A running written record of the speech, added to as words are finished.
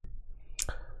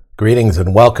Greetings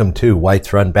and welcome to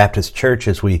Whites Run Baptist Church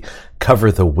as we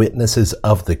cover the witnesses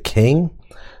of the King.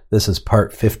 This is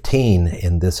part 15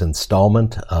 in this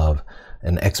installment of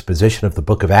an exposition of the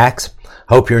book of Acts.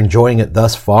 Hope you're enjoying it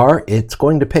thus far. It's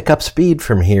going to pick up speed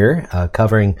from here,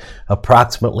 covering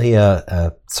approximately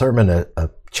a sermon, a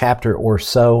chapter or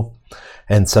so.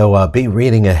 And so be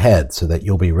reading ahead so that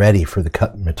you'll be ready for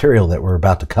the material that we're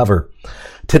about to cover.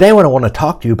 Today what I want to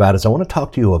talk to you about is I want to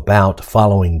talk to you about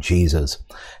following Jesus.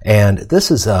 And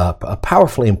this is a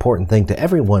powerfully important thing to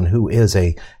everyone who is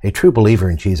a true believer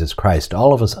in Jesus Christ.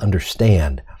 All of us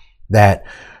understand that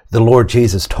the Lord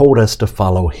Jesus told us to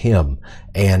follow Him,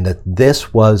 and that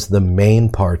this was the main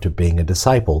part of being a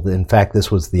disciple. In fact, this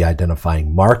was the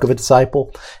identifying mark of a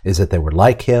disciple, is that they were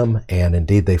like Him, and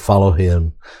indeed they follow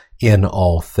Him in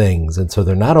all things. And so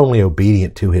they're not only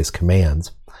obedient to His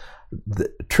commands,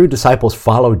 the true disciples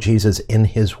follow Jesus in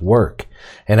His work.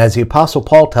 And as the Apostle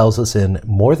Paul tells us in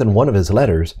more than one of his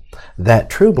letters, that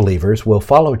true believers will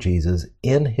follow Jesus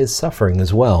in His suffering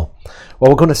as well.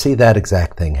 Well, we're going to see that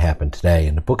exact thing happen today.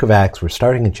 In the book of Acts, we're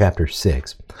starting in chapter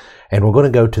 6, and we're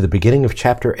going to go to the beginning of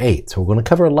chapter 8. So we're going to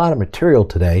cover a lot of material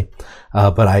today,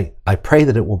 but I pray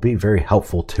that it will be very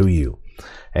helpful to you.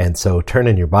 And so turn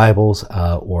in your Bibles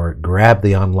or grab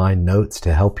the online notes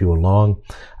to help you along.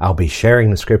 I'll be sharing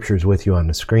the scriptures with you on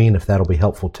the screen if that'll be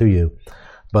helpful to you.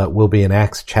 But we'll be in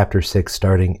Acts chapter 6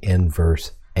 starting in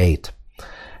verse 8.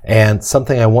 And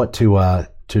something I want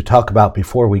to talk about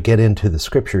before we get into the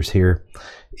scriptures here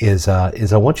is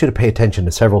I want you to pay attention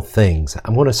to several things.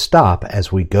 I'm going to stop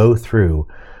as we go through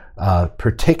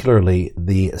particularly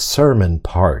the sermon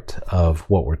part of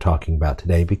what we're talking about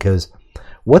today, because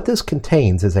what this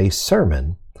contains is a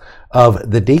sermon of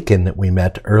the deacon that we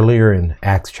met earlier in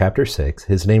Acts chapter 6.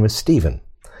 His name is Stephen.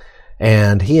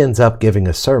 And he ends up giving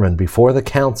a sermon before the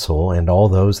council and all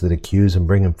those that accuse and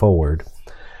bring him forward.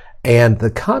 And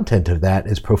the content of that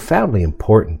is profoundly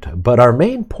important. But our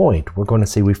main point, we're going to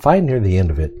see, we find near the end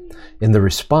of it, in the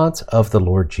response of the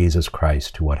Lord Jesus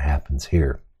Christ to what happens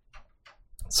here.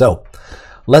 So,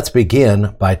 let's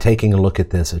begin by taking a look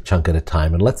at this a chunk at a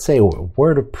time, and let's say a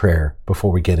word of prayer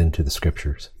before we get into the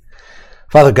scriptures.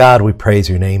 Father God, we praise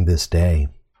your name this day,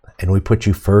 and we put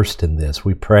you first in this.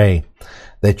 We pray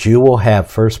that you will have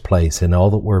first place in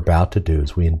all that we're about to do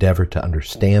as we endeavor to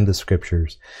understand the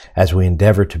scriptures, as we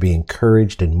endeavor to be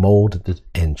encouraged and molded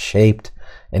and shaped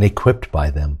and equipped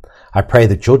by them. I pray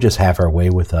that you'll just have our way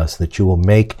with us, that you will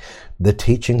make the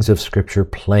teachings of Scripture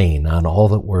plain on all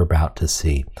that we're about to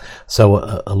see.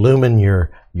 So illumine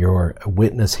your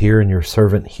witness here and your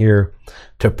servant here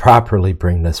to properly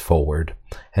bring this forward,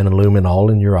 and illumine all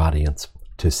in your audience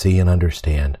to see and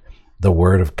understand the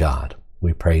Word of God.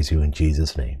 We praise you in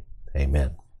Jesus' name.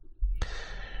 Amen.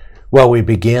 Well, we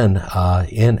begin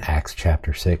in Acts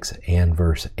chapter 6 and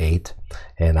verse 8,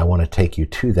 and I want to take you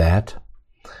to that.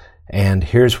 And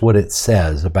here's what it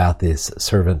says about this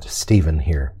servant Stephen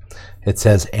here. It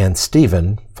says, "And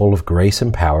Stephen, full of grace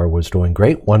and power, was doing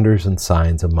great wonders and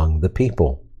signs among the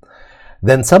people.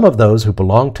 Then some of those who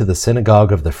belonged to the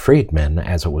synagogue of the freedmen,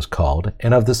 as it was called,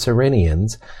 and of the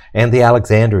Cyrenians, and the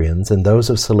Alexandrians, and those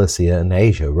of Cilicia and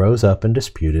Asia, rose up and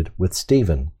disputed with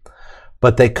Stephen.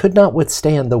 But they could not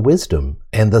withstand the wisdom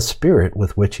and the spirit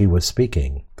with which he was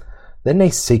speaking. Then they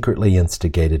secretly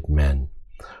instigated men,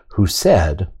 who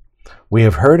said, 'We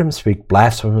have heard him speak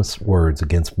blasphemous words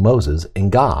against Moses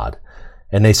and God.'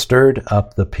 And they stirred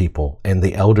up the people and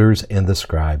the elders and the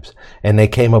scribes, and they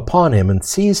came upon him and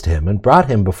seized him and brought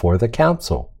him before the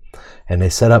council. And they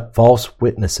set up false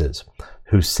witnesses,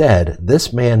 who said,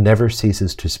 'This man never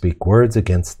ceases to speak words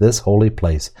against this holy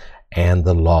place and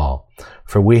the law.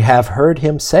 For we have heard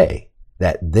him say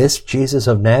that this Jesus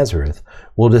of Nazareth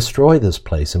will destroy this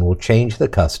place and will change the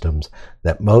customs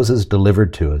that Moses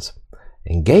delivered to us.'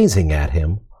 And gazing at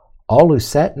him, all who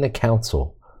sat in the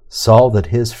council saw that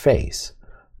his face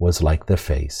was like the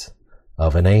face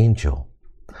of an angel."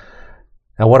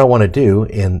 Now, what I want to do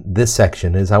in this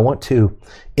section is I want to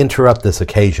interrupt this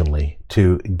occasionally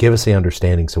to give us the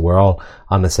understanding so we're all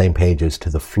on the same page as to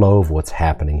the flow of what's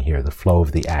happening here, the flow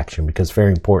of the action, because it's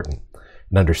very important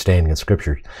in understanding the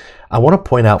Scripture. I want to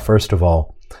point out, first of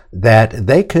all, that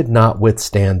they could not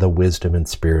withstand the wisdom and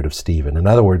spirit of Stephen. In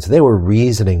other words, they were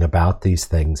reasoning about these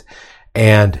things,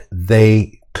 and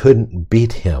they couldn't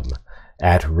beat him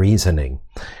at reasoning.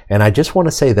 And I just want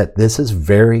to say that this is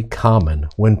very common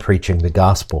when preaching the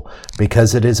gospel,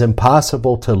 because it is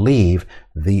impossible to leave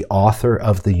the author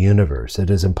of the universe. It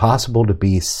is impossible to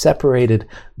be separated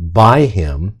by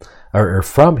him or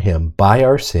from him by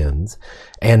our sins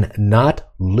and not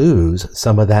lose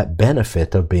some of that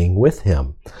benefit of being with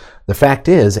him. The fact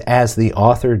is, as the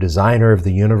author, designer of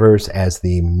the universe, as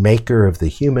the maker of the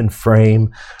human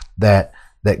frame, that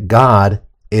God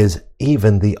is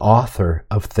even the author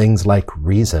of things like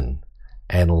reason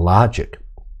and logic.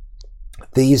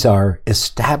 These are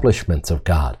establishments of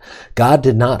God. God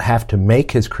did not have to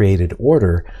make his created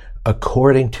order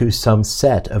according to some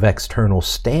set of external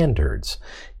standards.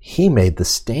 He made the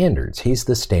standards. He's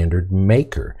the standard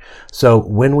maker. So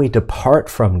when we depart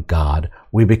from God,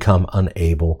 we become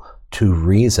unable to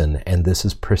reason, and this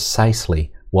is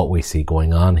precisely what we see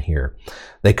going on here.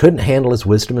 They couldn't handle his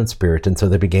wisdom and spirit, and so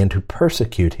they began to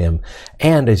persecute him.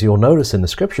 And as you'll notice in the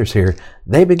scriptures here,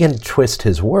 they began to twist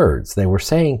his words. They were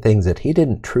saying things that he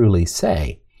didn't truly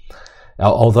say,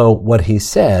 although what he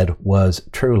said was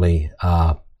truly,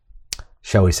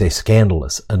 shall we say,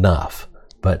 scandalous enough.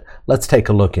 But let's take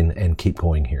a look and keep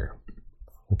going here.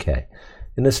 Okay,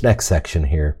 in this next section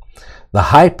here, the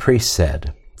high priest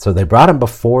said, so they brought him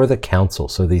before the council.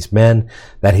 So these men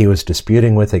that he was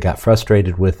disputing with, they got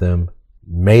frustrated with him,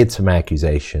 made some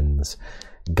accusations,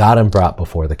 got him brought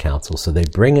before the council. So they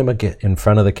bring him in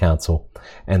front of the council,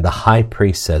 and the high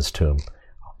priest says to him,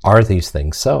 "Are these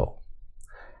things so?"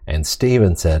 And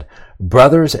Stephen said,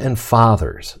 "Brothers and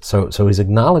fathers." So he's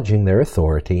acknowledging their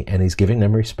authority and he's giving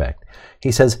them respect.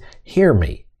 He says, "Hear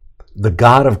me. The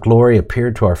God of glory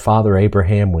appeared to our father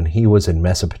Abraham when he was in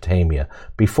Mesopotamia,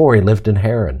 before he lived in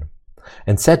Haran,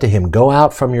 and said to him, 'Go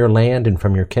out from your land and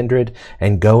from your kindred,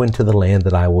 and go into the land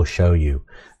that I will show you.'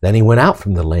 Then he went out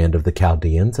from the land of the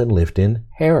Chaldeans and lived in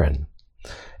Haran.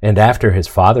 And after his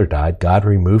father died, God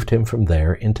removed him from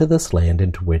there into this land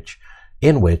in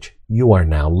which you are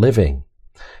now living.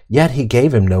 Yet he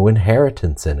gave him no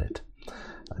inheritance in it,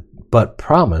 but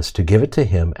promised to give it to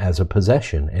him as a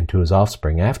possession and to his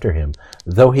offspring after him,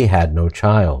 though he had no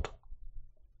child.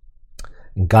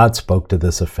 And God spoke to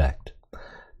this effect,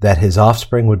 that his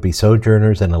offspring would be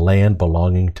sojourners in a land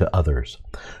belonging to others,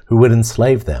 who would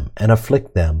enslave them and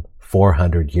afflict them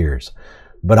 400 years.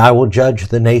 But I will judge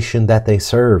the nation that they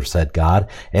serve, said God,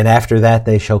 and after that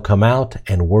they shall come out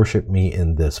and worship me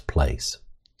in this place.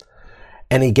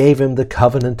 And he gave him the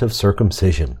covenant of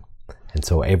circumcision. And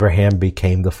so Abraham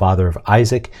became the father of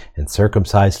Isaac and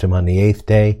circumcised him on the 8th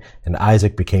day. And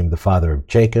Isaac became the father of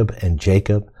Jacob, and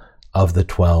Jacob of the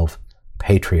 12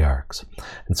 patriarchs.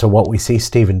 And so what we see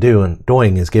Stephen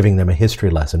doing is giving them a history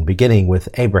lesson, beginning with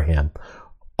Abraham.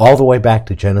 All the way back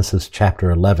to Genesis chapter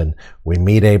 11, we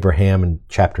meet Abraham in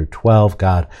chapter 12.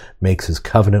 God makes his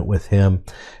covenant with him.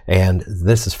 And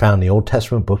this is found in the Old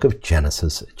Testament book of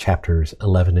Genesis, chapters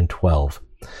 11 and 12.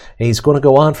 And he's going to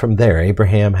go on from there.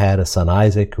 Abraham had a son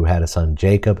Isaac, who had a son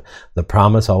Jacob, the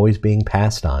promise always being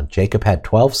passed on. Jacob had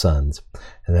 12 sons,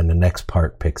 and then the next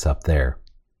part picks up there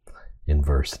in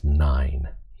verse 9.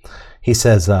 He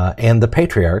says, and the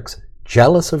patriarchs,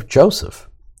 jealous of Joseph.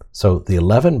 So the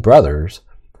 11 brothers,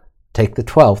 take the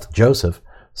 12th, Joseph,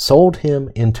 sold him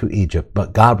into Egypt,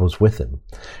 but God was with him,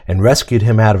 and rescued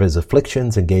him out of his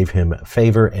afflictions, and gave him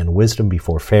favor and wisdom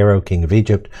before Pharaoh, king of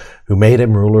Egypt, who made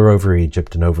him ruler over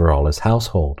Egypt and over all his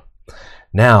household.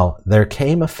 Now there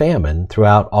came a famine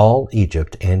throughout all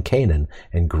Egypt and Canaan,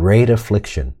 and great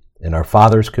affliction, and our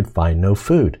fathers could find no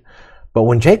food. But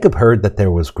when Jacob heard that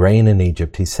there was grain in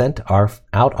Egypt, he sent out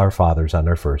our fathers on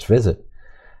their first visit.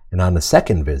 And on the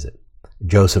second visit,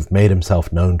 Joseph made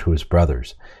himself known to his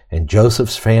brothers, and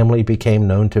Joseph's family became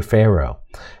known to Pharaoh.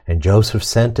 And Joseph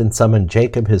sent and summoned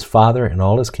Jacob his father and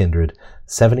all his kindred,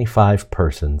 75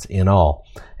 persons in all.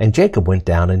 And Jacob went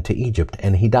down into Egypt,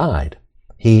 and he died,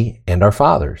 he and our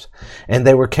fathers. And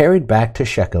they were carried back to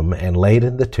Shechem and laid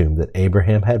in the tomb that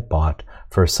Abraham had bought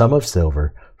for a sum of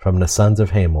silver from the sons of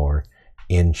Hamor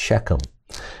in Shechem.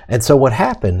 And so what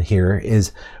happened here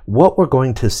is, what we're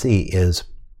going to see is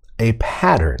a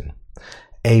pattern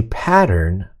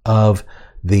of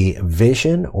the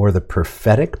vision or the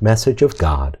prophetic message of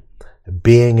God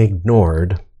being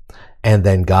ignored, and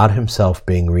then God himself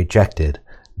being rejected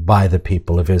by the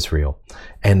people of Israel.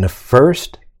 And the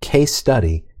first case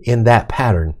study in that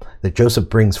pattern that Joseph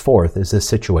brings forth is this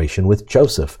situation with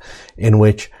Joseph, in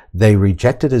which they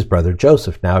rejected his brother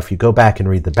Joseph. Now, if you go back and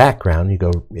read the background, you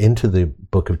go into the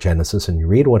book of Genesis and you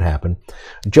read what happened.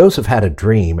 Joseph had a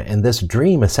dream, and this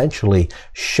dream essentially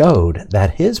showed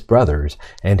that his brothers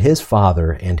and his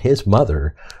father and his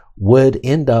mother would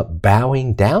end up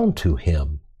bowing down to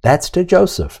him. That's to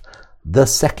Joseph, the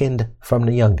second from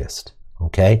the youngest.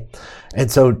 Okay?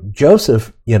 And so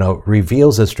Joseph,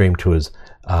 reveals this dream to his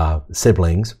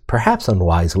siblings, perhaps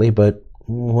unwisely, but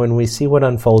when we see what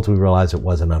unfolds, we realize it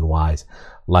wasn't unwise,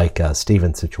 like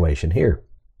Stephen's situation here.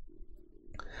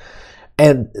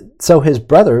 And so his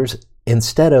brothers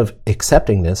instead of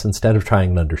accepting this, instead of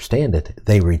trying to understand it,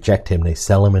 they reject him. They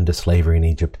sell him into slavery in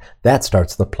Egypt. That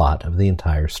starts the plot of the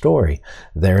entire story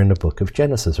there in the book of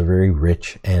Genesis, a very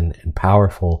rich and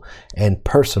powerful and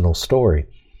personal story.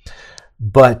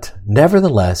 But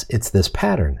nevertheless, it's this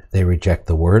pattern. They reject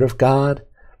the word of God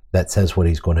that says what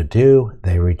he's going to do.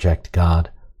 They reject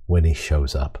God when he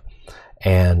shows up.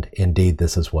 And indeed,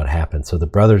 this is what happened. So the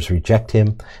brothers reject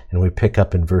him, and we pick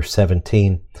up in verse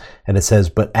 17, and it says,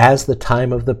 "But as the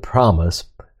time of the promise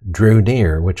drew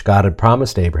near, which God had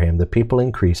promised Abraham, the people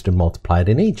increased and multiplied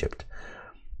in Egypt."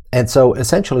 And so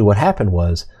essentially what happened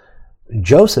was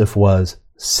Joseph was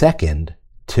second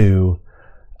to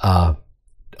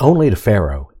only to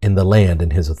Pharaoh in the land in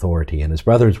his authority. And his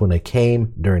brothers, when they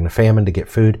came during the famine to get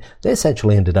food, they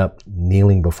essentially ended up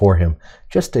kneeling before him,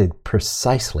 just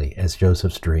precisely as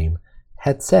Joseph's dream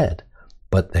had said.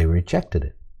 But they rejected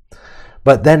it.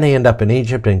 But then they end up in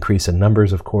Egypt, increase in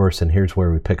numbers, of course, and here's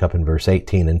where we pick up in verse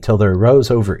 18, "Until there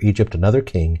arose over Egypt another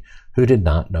king who did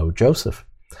not know Joseph.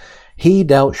 He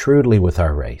dealt shrewdly with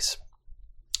our race,"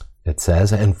 it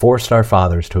says, "and forced our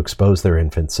fathers to expose their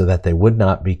infants so that they would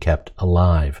not be kept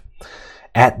alive.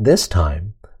 At this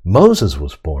time, Moses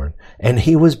was born, and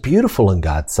he was beautiful in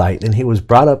God's sight, and he was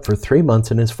brought up for 3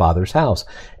 months in his father's house.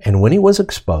 And when he was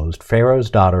exposed, Pharaoh's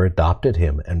daughter adopted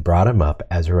him and brought him up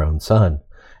as her own son.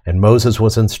 And Moses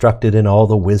was instructed in all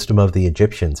the wisdom of the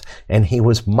Egyptians, and he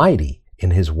was mighty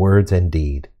in his words and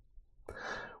deed.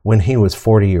 When he was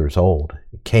 40 years old,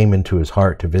 it came into his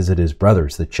heart to visit his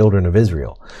brothers, the children of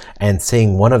Israel. And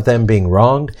seeing one of them being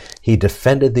wronged, he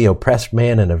defended the oppressed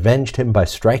man and avenged him by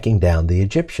striking down the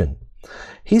Egyptian.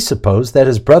 He supposed that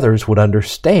his brothers would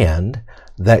understand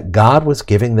that God was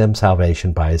giving them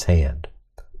salvation by his hand.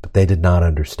 But they did not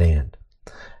understand.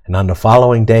 And on the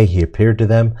following day he appeared to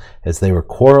them as they were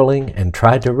quarreling and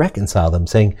tried to reconcile them,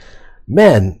 saying,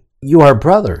 'Men, you are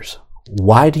brothers.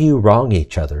 Why do you wrong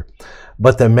each other?'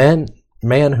 But the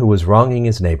man who was wronging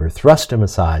his neighbor thrust him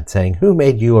aside, saying, 'Who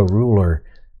made you a ruler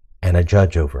and a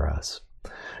judge over us?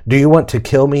 Do you want to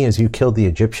kill me as you killed the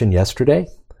Egyptian yesterday?'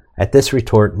 At this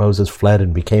retort, Moses fled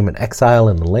and became an exile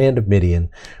in the land of Midian,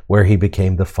 where he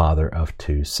became the father of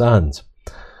 2 sons.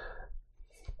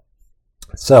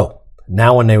 So,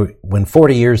 now when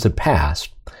 40 years had passed,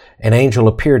 an angel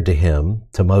appeared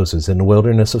to Moses in the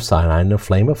wilderness of Sinai in a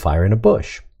flame of fire in a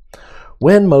bush.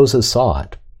 When Moses saw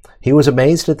it, he was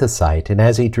amazed at the sight, and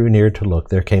as he drew near to look,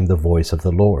 there came the voice of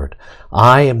the Lord.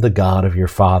 'I am the God of your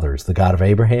fathers, the God of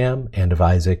Abraham and of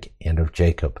Isaac and of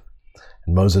Jacob.'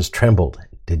 And Moses trembled,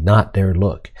 did not dare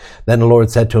look. Then the Lord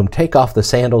said to him, 'Take off the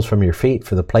sandals from your feet,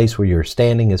 for the place where you are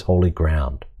standing is holy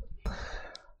ground.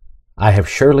 I have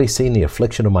surely seen the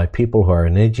affliction of my people who are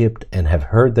in Egypt, and have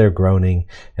heard their groaning,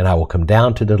 and I will come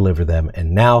down to deliver them.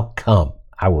 And now come,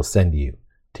 I will send you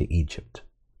to Egypt.'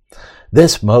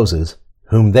 This Moses,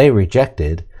 whom they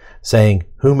rejected, saying,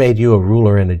 'Who made you a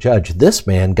ruler and a judge?' This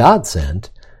man God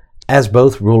sent as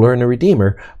both ruler and a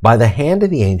redeemer by the hand of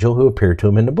the angel who appeared to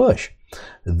him in the bush.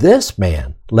 This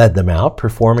man led them out,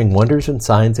 performing wonders and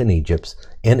signs in Egypt,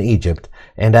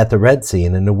 and at the Red Sea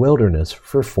and in the wilderness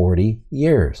for 40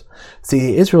 years. See,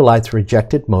 the Israelites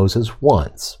rejected Moses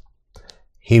once.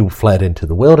 He fled into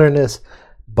the wilderness,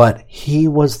 but he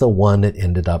was the one that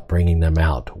ended up bringing them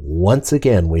out. Once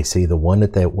again, we see the one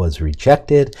that was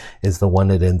rejected is the one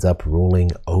that ends up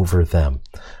ruling over them.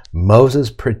 Moses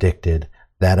predicted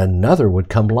that another would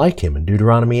come like him. In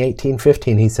Deuteronomy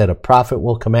 18:15, he said, 'A prophet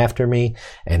will come after me,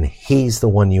 and he's the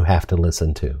one you have to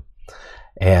listen to.'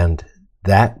 And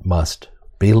that must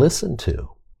be listened to.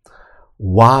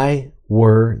 Why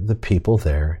were the people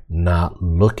there not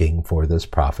looking for this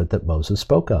prophet that Moses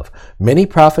spoke of? Many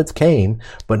prophets came,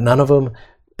 but none of them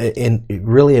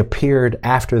really appeared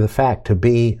after the fact to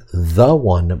be the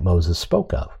one that Moses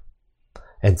spoke of.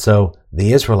 And so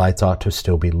the Israelites ought to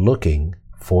still be looking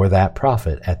for that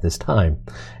prophet at this time.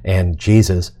 And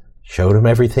Jesus showed them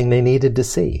everything they needed to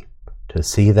see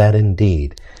that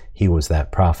indeed he was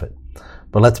that prophet.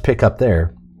 But let's pick up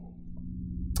there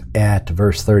at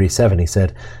verse 37. He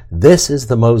said, "This is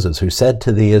the Moses who said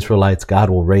to the Israelites,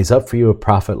 'God will raise up for you a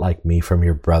prophet like me from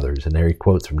your brothers.'" And there he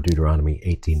quotes from Deuteronomy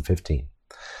 18:15.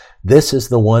 "This is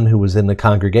the one who was in the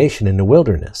congregation in the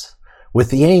wilderness with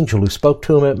the angel who spoke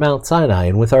to him at Mount Sinai,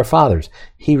 and with our fathers.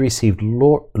 He received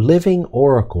living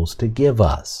oracles to give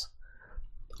us.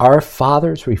 Our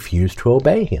fathers refused to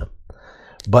obey him,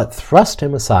 but thrust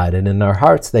him aside, and in their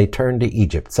hearts they turned to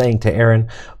Egypt, saying to Aaron,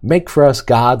 'Make for us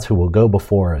gods who will go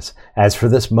before us. As for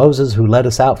this Moses who led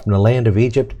us out from the land of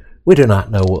Egypt, we do not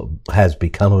know what has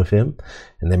become of him.'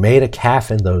 And they made a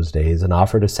calf in those days and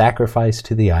offered a sacrifice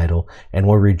to the idol, and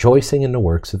were rejoicing in the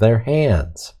works of their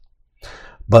hands.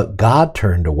 But God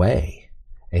turned away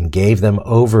and gave them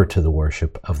over to the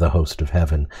worship of the host of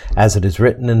heaven. As it is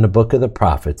written in the book of the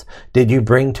prophets, did you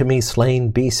bring to me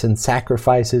slain beasts and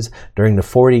sacrifices during the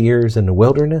 40 years in the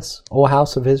wilderness, O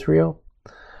house of Israel?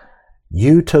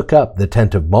 You took up the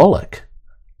tent of Moloch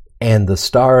and the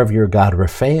star of your god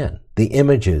Rephan, the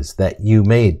images that you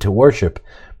made to worship,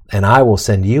 and I will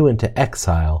send you into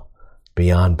exile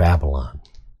beyond Babylon.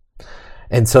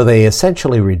 And so they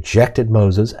essentially rejected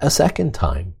Moses a second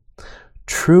time,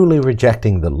 truly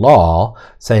rejecting the law,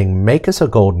 saying, make us a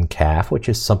golden calf, which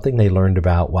is something they learned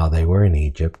about while they were in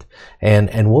Egypt,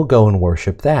 and we'll go and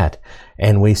worship that.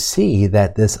 And we see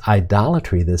that this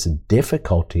idolatry, this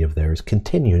difficulty of theirs,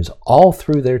 continues all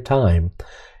through their time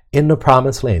in the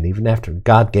promised land. Even after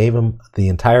God gave them the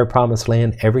entire promised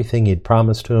land, everything he'd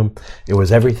promised to them, it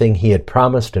was everything he had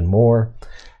promised and more,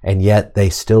 and yet they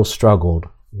still struggled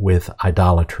with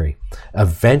idolatry,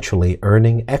 eventually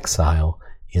earning exile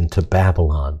into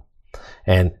Babylon.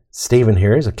 And Stephen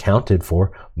here is accounted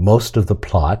for most of the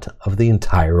plot of the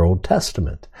entire Old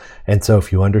Testament. And so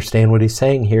if you understand what he's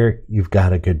saying here, you've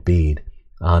got a good bead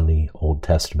on the Old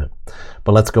Testament.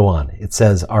 But let's go on. It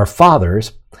says, our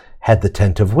fathers had the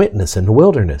tent of witness in the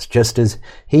wilderness, just as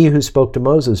he who spoke to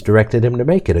Moses directed him to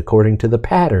make it according to the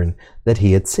pattern that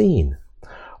he had seen.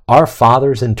 Our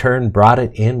fathers in turn brought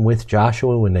it in with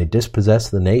Joshua when they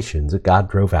dispossessed the nations that God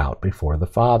drove out before the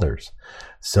fathers.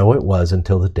 So it was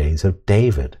until the days of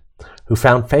David, who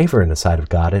found favor in the sight of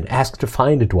God and asked to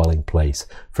find a dwelling place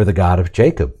for the God of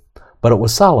Jacob. But it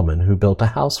was Solomon who built a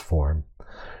house for him.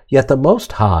 Yet the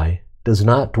Most High does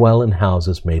not dwell in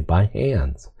houses made by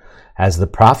hands. As the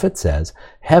prophet says,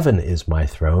 heaven is my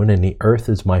throne and the earth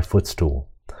is my footstool.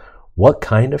 What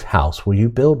kind of house will you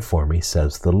build for me,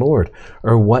 says the Lord?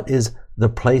 Or what is the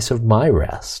place of my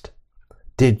rest?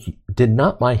 Did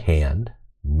not my hand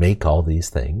make all these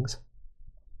things?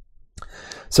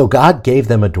 So God gave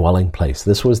them a dwelling place.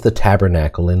 This was the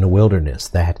tabernacle in the wilderness,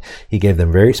 that he gave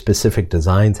them very specific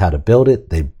designs how to build it.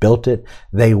 They built it.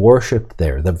 They worshiped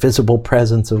there. The visible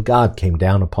presence of God came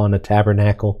down upon the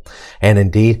tabernacle and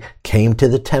indeed came to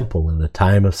the temple in the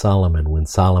time of Solomon when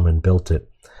Solomon built it.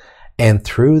 And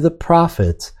through the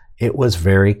prophets, it was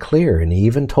very clear. And he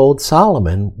even told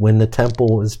Solomon when the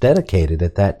temple was dedicated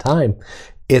at that time,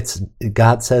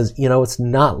 God says, it's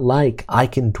not like I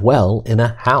can dwell in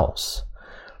a house.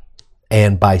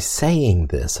 And by saying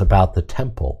this about the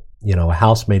temple, a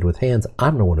house made with hands,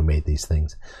 I'm the one who made these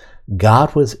things.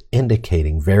 God was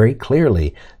indicating very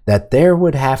clearly that there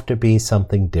would have to be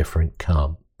something different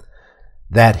come.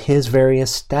 That his very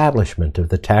establishment of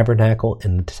the tabernacle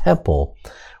and the temple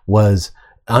was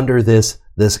under this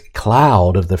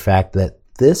cloud of the fact that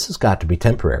this has got to be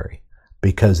temporary,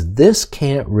 because this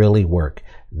can't really work.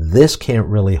 This can't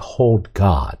really hold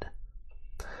God.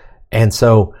 And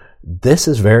so this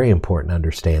is very important to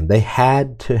understand. They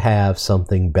had to have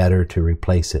something better to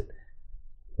replace it.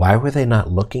 Why were they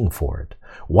not looking for it?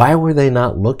 Why were they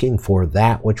not looking for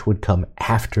that which would come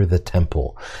after the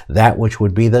temple? That which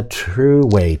would be the true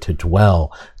way to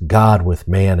dwell, God with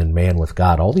man and man with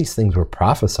God. All these things were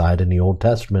prophesied in the Old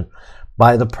Testament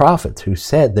by the prophets who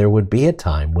said there would be a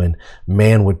time when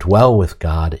man would dwell with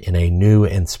God in a new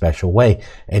and special way,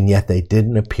 and yet they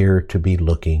didn't appear to be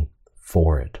looking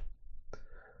for it.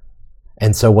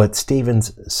 And so what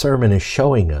Stephen's sermon is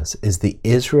showing us is the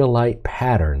Israelite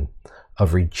pattern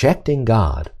of rejecting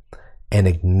God and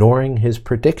ignoring his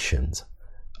predictions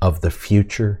of the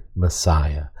future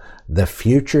Messiah, the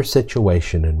future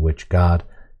situation in which God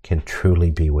can truly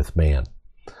be with man.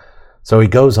 So he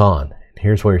goes on, and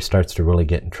here's where he starts to really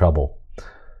get in trouble.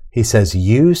 He says,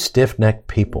 you stiff-necked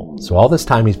people. So all this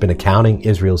time he's been accounting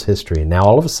Israel's history, and now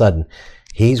all of a sudden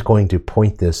he's going to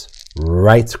point this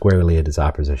right squarely at his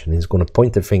opposition. He's going to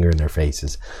point the finger in their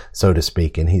faces, so to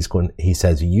speak, and he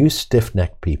says, you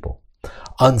stiff-necked people,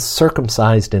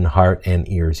 uncircumcised in heart and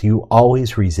ears, you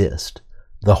always resist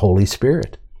the Holy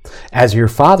Spirit. As your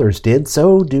fathers did,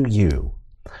 so do you.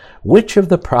 Which of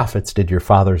the prophets did your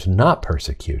fathers not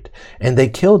persecute? And they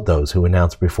killed those who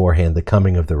announced beforehand the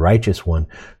coming of the righteous one,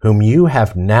 whom you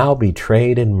have now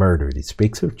betrayed and murdered. He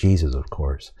speaks of Jesus, of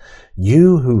course.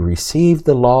 You who received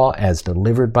the law as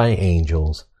delivered by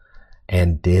angels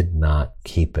and did not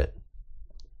keep it.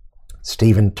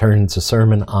 Stephen turns the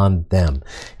sermon on them.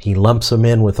 He lumps them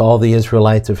in with all the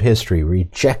Israelites of history,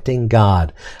 rejecting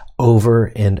God over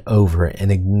and over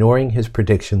and ignoring his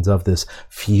predictions of this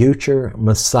future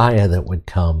Messiah that would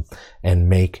come and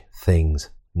make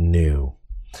things new.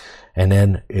 And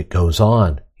then it goes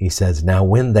on. He says, now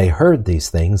when they heard these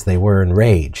things, they were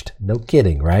enraged. No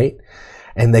kidding, right?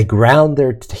 And they ground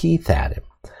their teeth at him.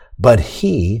 But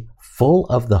he full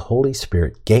of the Holy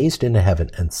Spirit, gazed into heaven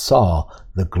and saw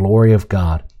the glory of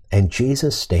God and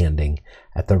Jesus standing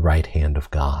at the right hand of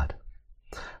God.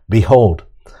 Behold,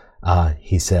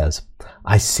 he says,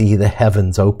 I see the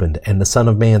heavens opened and the Son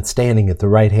of Man standing at the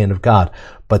right hand of God.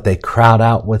 But they cried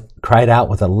out with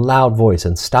a loud voice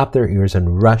and stopped their ears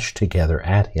and rushed together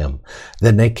at him.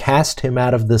 Then they cast him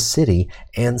out of the city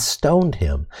and stoned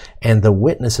him. And the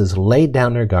witnesses laid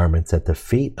down their garments at the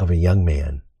feet of a young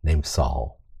man named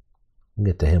Saul. We'll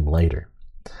get to him later.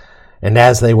 And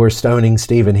as they were stoning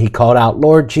Stephen, he called out,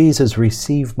 Lord Jesus,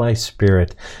 receive my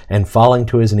spirit. And falling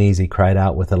to his knees, he cried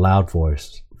out with a loud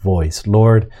voice,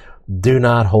 Lord, do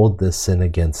not hold this sin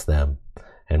against them.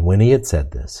 And when he had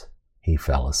said this, he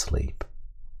fell asleep.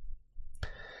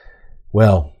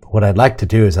 Well, what I'd like to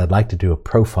do is I'd like to do a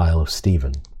profile of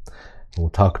Stephen. We'll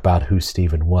talk about who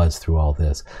Stephen was through all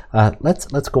this.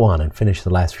 Let's go on and finish the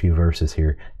last few verses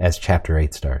here as chapter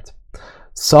 8 starts.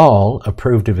 Saul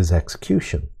approved of his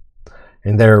execution.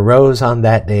 And there arose on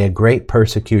that day a great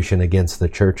persecution against the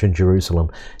church in Jerusalem,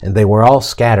 and they were all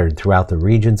scattered throughout the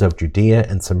regions of Judea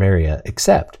and Samaria,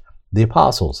 except the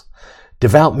apostles.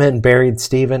 Devout men buried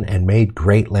Stephen and made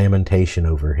great lamentation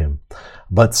over him.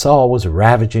 But Saul was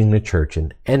ravaging the church,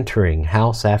 and entering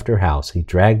house after house, he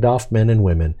dragged off men and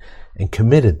women and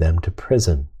committed them to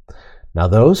prison. Now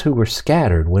those who were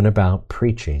scattered went about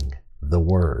preaching the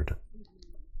word.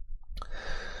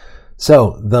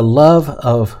 So the love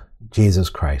of Jesus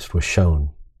Christ was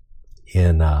shown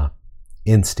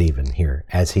in Stephen here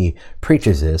as he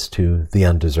preaches this to the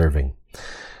undeserving.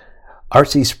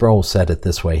 R.C. Sproul said it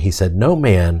this way. He said, no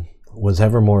man was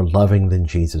ever more loving than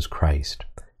Jesus Christ,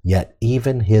 yet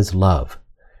even his love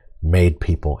made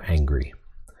people angry.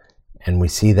 And we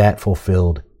see that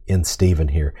fulfilled in Stephen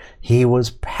here. He was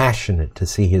passionate to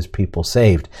see his people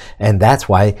saved, and that's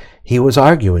why he was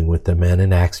arguing with the men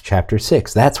in Acts chapter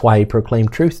 6. That's why he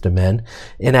proclaimed truth to men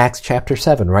in Acts chapter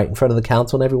 7, right in front of the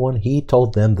council and everyone. He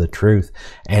told them the truth,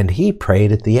 and he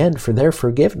prayed at the end for their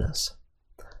forgiveness.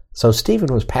 So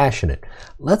Stephen was passionate.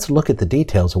 Let's look at the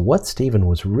details of what Stephen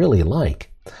was really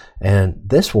like, and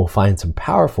this will find some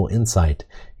powerful insight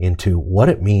into what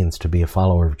it means to be a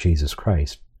follower of Jesus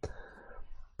Christ.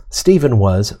 Stephen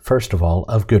was, first of all,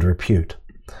 of good repute.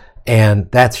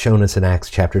 And that's shown us in Acts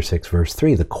chapter 6, verse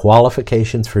 3. The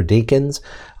qualifications for deacons,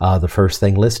 the first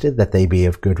thing listed, that they be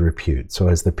of good repute. So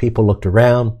as the people looked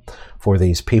around for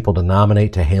these people to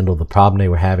nominate to handle the problem they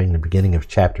were having in the beginning of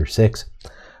chapter 6,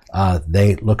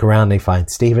 they look around, they find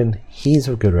Stephen. He's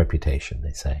of good reputation,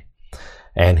 they say.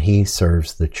 And he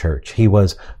serves the church. He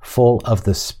was full of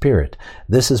the Spirit.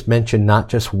 This is mentioned not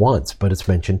just once, but it's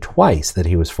mentioned twice that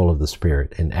he was full of the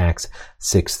Spirit in Acts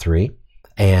 6:3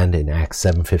 and in Acts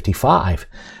 7:55.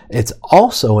 It's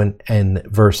also in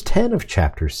verse 10 of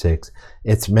chapter 6,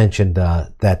 it's mentioned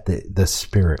that the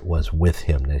Spirit was with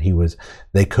him, that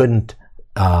they couldn't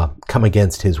come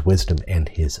against his wisdom and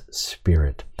his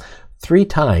Spirit. 3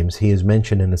 times he is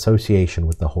mentioned in association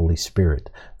with the Holy Spirit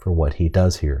for what he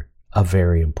does here. A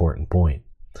very important point.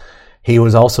 He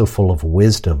was also full of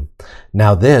wisdom.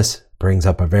 Now this brings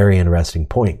up a very interesting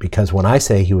point, because when I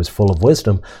say he was full of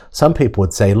wisdom, some people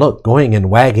would say, look, going and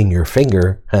wagging your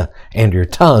finger and your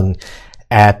tongue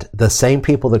at the same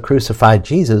people that crucified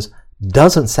Jesus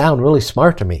doesn't sound really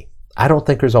smart to me. I don't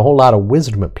think there's a whole lot of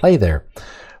wisdom at play there.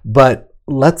 But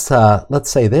let's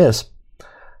say this.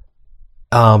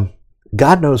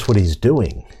 God knows what he's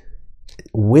doing.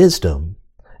 Wisdom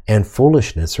and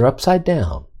foolishness are upside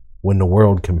down when the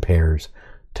world compares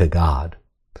to God.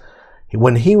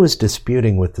 When he was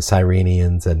disputing with the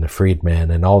Cyrenians and the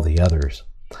freedmen and all the others,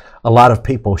 a lot of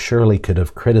people surely could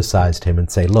have criticized him and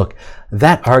say, look,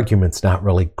 that argument's not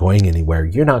really going anywhere.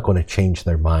 You're not going to change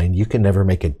their mind. You can never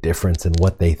make a difference in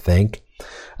what they think,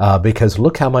 because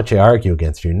look how much they argue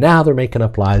against you. Now they're making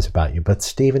up lies about you. But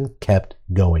Stephen kept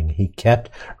going. He kept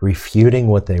refuting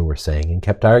what they were saying and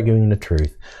kept arguing the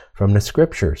truth from the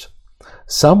scriptures.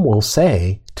 Some will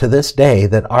say to this day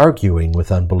that arguing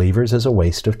with unbelievers is a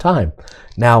waste of time.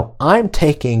 Now, I'm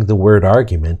taking the word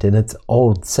argument in its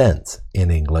old sense in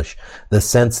English, the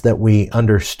sense that we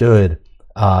understood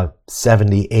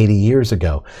 70, 80 years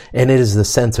ago. And it is the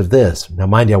sense of this. Now,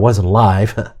 mind you, I wasn't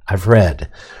live. I've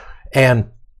read. And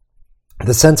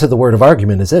the sense of the word of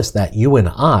argument is this, that you and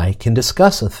I can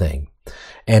discuss a thing,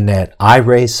 and that I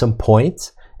raise some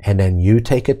points, and then you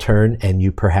take a turn and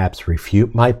you perhaps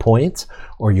refute my points,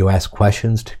 or you ask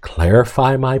questions to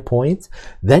clarify my points.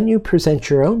 Then you present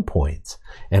your own points.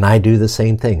 And I do the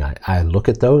same thing. I look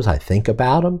at those, I think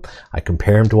about them, I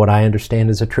compare them to what I understand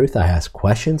as the truth, I ask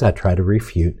questions, I try to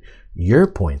refute your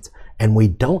points. and we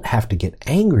don't have to get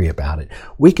angry about it.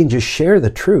 We can just share the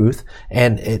truth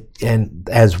and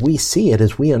as we see it,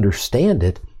 as we understand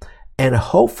it, and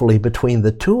hopefully between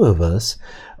the two of us,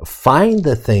 find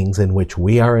the things in which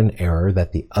we are in error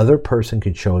that the other person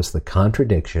can show us the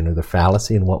contradiction or the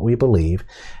fallacy in what we believe,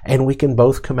 and we can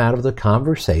both come out of the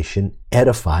conversation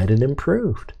edified and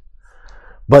improved.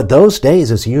 But those days,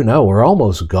 as you know, are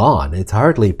almost gone. It's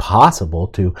hardly possible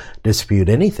to dispute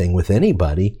anything with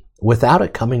anybody without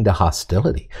it coming to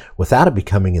hostility, without it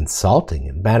becoming insulting.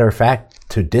 As a matter of fact,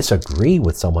 to disagree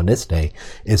with someone this day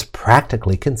is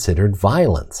practically considered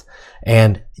violence.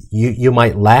 And you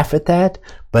might laugh at that,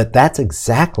 but that's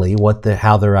exactly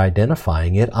how they're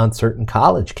identifying it on certain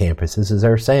college campuses, is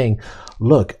they're saying,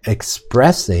 look,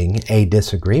 expressing a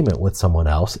disagreement with someone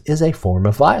else is a form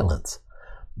of violence.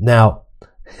 Now,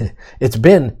 it's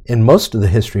been in most of the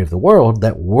history of the world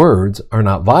that words are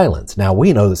not violence. Now,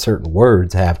 we know that certain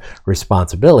words have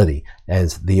responsibility.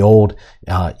 As the old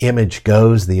image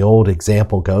goes, the old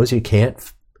example goes, you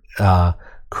can't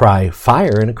cry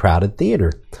fire in a crowded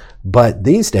theater. But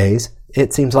these days,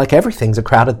 it seems like everything's a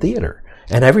crowded theater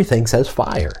and everything says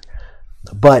fire.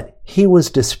 But he was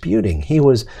disputing, he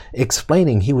was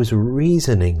explaining, he was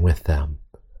reasoning with them.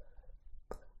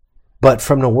 But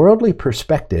from the worldly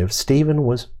perspective, Stephen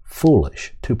was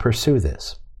foolish to pursue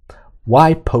this.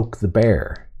 Why poke the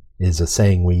bear is a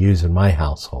saying we use in my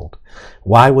household.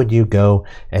 Why would you go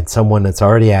and someone that's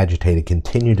already agitated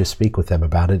continue to speak with them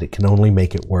about it? It can only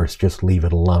make it worse. Just leave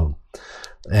it alone.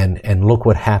 And look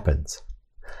what happens.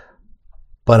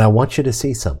 But I want you to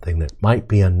see something that might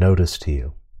be unnoticed to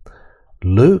you.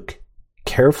 Luke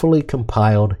carefully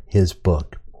compiled his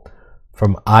book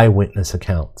from eyewitness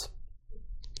accounts.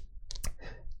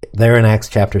 There in Acts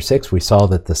chapter 6, we saw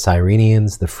that the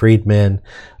Cyrenians, the freedmen,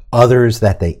 others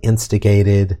that they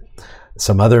instigated,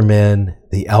 some other men,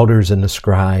 the elders and the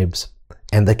scribes,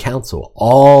 and the council,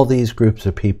 all these groups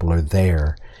of people are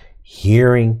there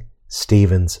hearing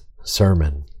Stephen's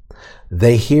sermon.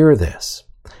 They hear this,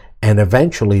 and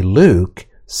eventually Luke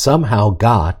somehow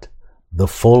got the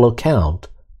full account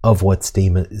of what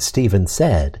Stephen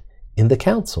said in the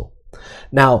council.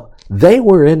 Now, they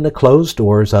were in the closed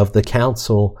doors of the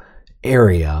council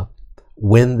area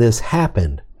when this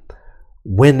happened.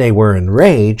 When they were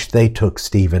enraged, they took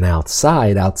Stephen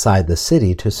outside the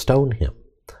city to stone him,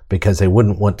 because they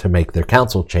wouldn't want to make their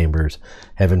council chambers,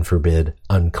 heaven forbid,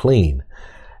 unclean.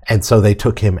 And so they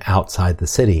took him outside the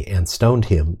city and stoned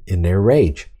him in their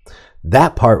rage.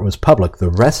 That part was public. The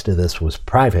rest of this was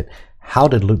private. How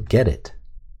did Luke get it?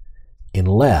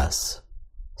 Unless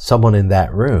someone in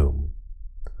that room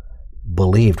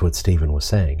believed what Stephen was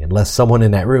saying, unless someone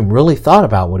in that room really thought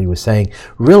about what he was saying,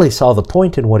 really saw the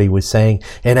point in what he was saying,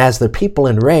 and as the people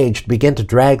enraged began to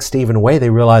drag Stephen away, they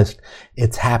realized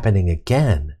it's happening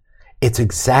again. It's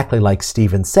exactly like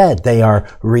Stephen said. They are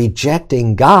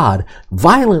rejecting God,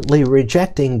 violently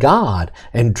rejecting God,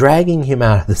 and dragging him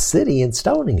out of the city and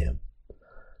stoning him.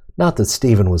 Not that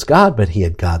Stephen was God, but he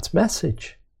had God's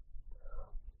message.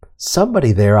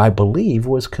 Somebody there, I believe,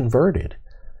 was converted.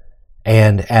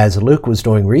 And as Luke was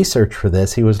doing research for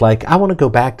this, he was like, I want to go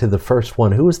back to the first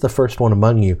one. Who was the first one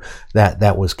among you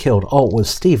that was killed? Oh, it was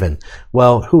Stephen.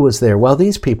 Well, who was there? Well,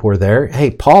 these people were there.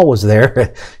 Hey, Paul was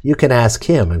there. You can ask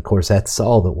him. And of course, that's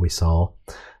all that we saw.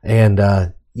 And,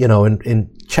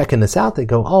 in checking this out, they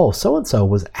go, oh, so-and-so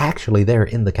was actually there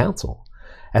in the council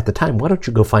at the time. Why don't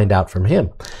you go find out from him?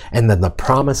 And then the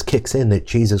promise kicks in that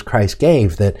Jesus Christ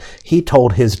gave, that he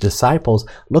told his disciples,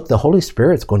 look, the Holy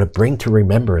Spirit's going to bring to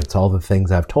remembrance all the things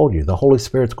I've told you. The Holy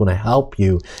Spirit's going to help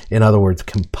you, in other words,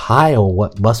 compile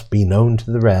what must be known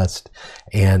to the rest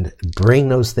and bring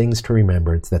those things to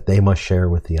remembrance that they must share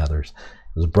with the others.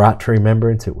 It was brought to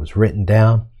remembrance, it was written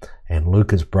down, and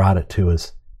Luke has brought it to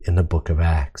us in the book of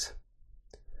Acts.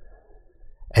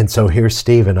 And so here's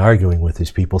Stephen arguing with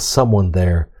these people. Someone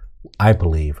there, I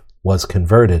believe, was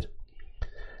converted.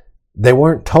 They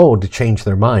weren't told to change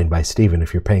their mind by Stephen,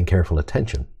 if you're paying careful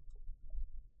attention.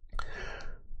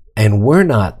 And we're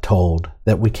not told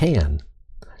that we can.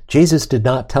 Jesus did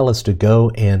not tell us to go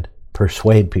and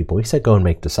persuade people. He said go and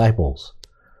make disciples,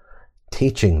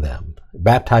 teaching them,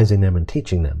 baptizing them and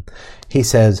teaching them. He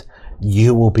says,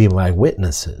 you will be my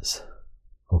witnesses.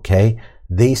 Okay?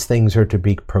 These things are to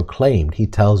be proclaimed. He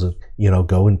tells us,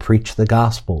 go and preach the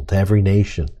gospel to every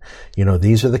nation.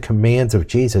 These are the commands of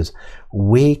Jesus.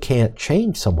 We can't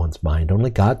change someone's mind. Only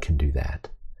God can do that.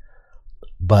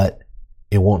 But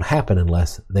it won't happen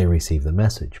unless they receive the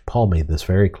message. Paul made this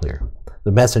very clear.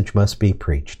 The message must be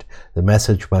preached. The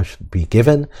message must be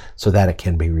given so that it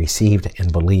can be received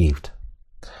and believed.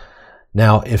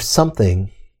 Now, if something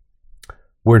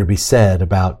were to be said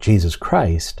about Jesus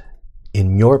Christ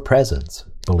in your presence,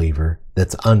 believer,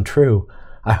 that's untrue,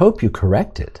 I hope you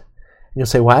correct it. And you'll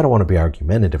say, well, I don't want to be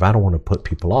argumentative. I don't want to put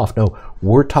people off. No,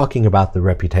 we're talking about the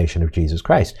reputation of Jesus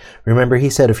Christ. Remember, he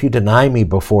said, if you deny me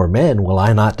before men, will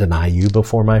I not deny you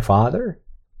before my Father?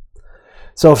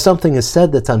 So if something is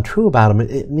said that's untrue about him,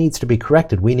 it needs to be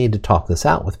corrected. We need to talk this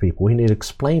out with people. We need to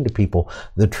explain to people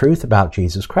the truth about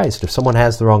Jesus Christ. If someone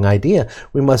has the wrong idea,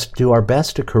 we must do our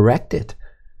best to correct it.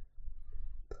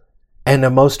 And the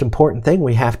most important thing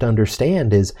we have to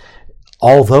understand is,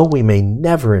 although we may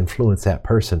never influence that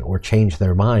person or change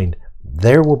their mind,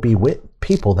 there will be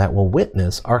people that will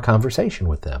witness our conversation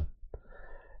with them.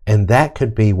 And that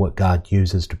could be what God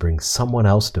uses to bring someone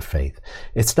else to faith.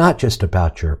 It's not just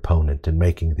about your opponent and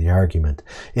making the argument.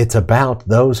 It's about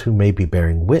those who may be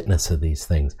bearing witness of these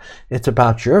things. It's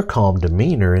about your calm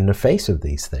demeanor in the face of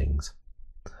these things.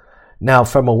 Now,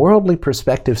 from a worldly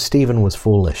perspective, Stephen was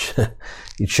foolish.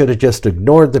 He should have just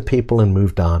ignored the people and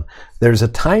moved on. There's a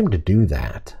time to do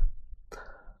that.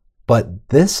 But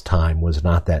this time was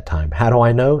not that time. How do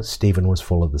I know? Stephen was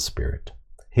full of the Spirit.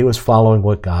 He was following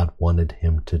what God wanted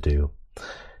him to do.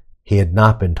 He had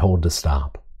not been told to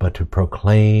stop, but to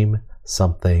proclaim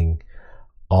something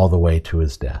all the way to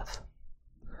his death.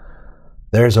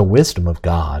 There's a wisdom of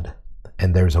God,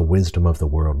 and there's a wisdom of the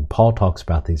world. And Paul talks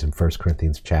about these in 1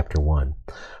 Corinthians chapter 1.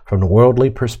 From the worldly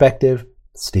perspective,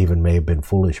 Stephen may have been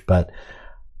foolish, but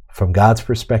from God's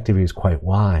perspective, he was quite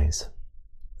wise.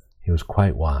 He was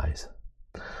quite wise.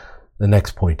 The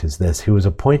next point is this. He was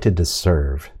appointed to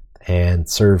serve, and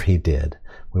serve he did.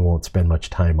 We won't spend much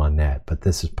time on that, but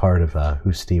this is part of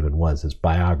who Stephen was, his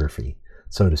biography,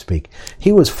 so to speak.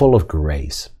 He was full of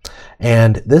grace.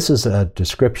 And this is a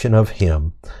description of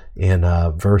him in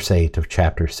verse 8 of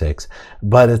chapter 6,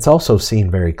 but it's also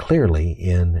seen very clearly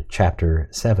in chapter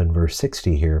 7, verse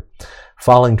 60 here.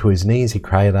 Falling to his knees, he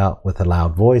cried out with a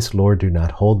loud voice, Lord, do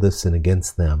not hold this sin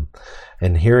against them.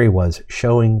 And here he was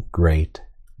showing great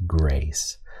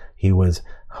grace. He was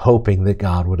hoping that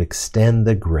God would extend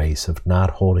the grace of not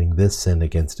holding this sin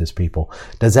against his people.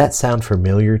 Does that sound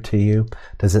familiar to you?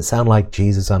 Does it sound like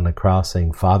Jesus on the cross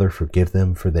saying, Father, forgive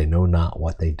them, for they know not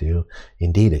what they do?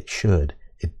 Indeed, it should.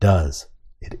 It does.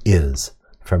 It is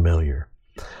familiar.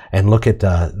 And look at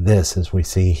this as we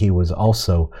see he was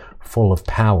also full of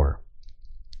power.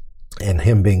 And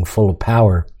him being full of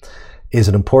power is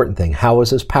an important thing. How was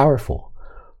this powerful?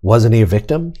 Wasn't he a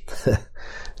victim?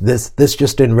 This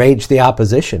just enraged the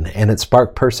opposition, and it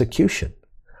sparked persecution.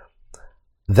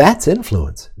 That's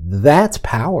influence. That's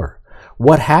power.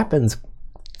 What happens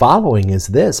following is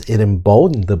this. It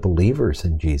emboldened the believers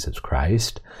in Jesus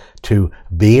Christ to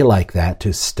be like that,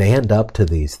 to stand up to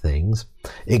these things.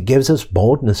 It gives us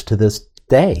boldness to this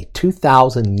day.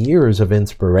 2,000 years of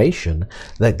inspiration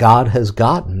that God has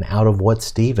gotten out of what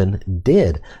Stephen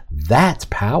did. That's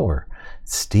power.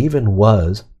 Stephen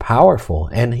was powerful,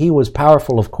 and he was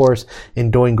powerful, of course,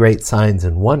 in doing great signs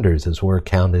and wonders, as we're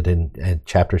counted in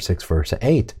chapter 6, verse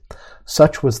 8.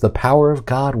 Such was the power of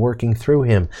God working through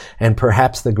him, and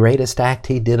perhaps the greatest act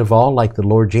he did of all, like the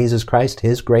Lord Jesus Christ,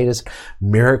 his greatest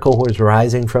miracle was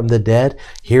rising from the dead.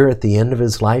 Here at the end of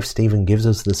his life, Stephen gives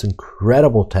us this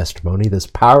incredible testimony, this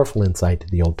powerful insight to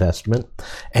the Old Testament,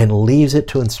 and leaves it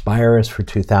to inspire us for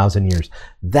 2,000 years.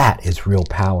 That is real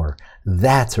power.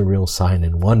 That's a real sign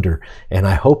and wonder, and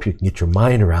I hope you can get your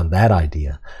mind around that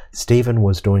idea. Stephen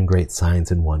was doing great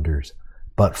signs and wonders,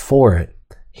 but for it,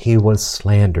 he was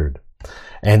slandered.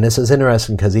 And this is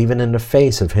interesting because even in the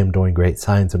face of him doing great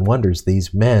signs and wonders,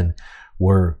 these men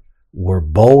were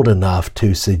bold enough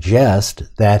to suggest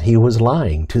that he was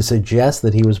lying, to suggest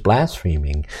that he was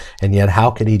blaspheming. And yet,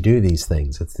 how could he do these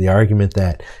things? It's the argument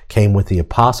that came with the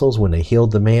apostles when they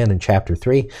healed the man in chapter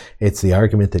 3. It's the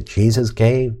argument that Jesus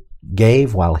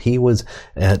gave while he was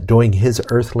doing his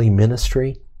earthly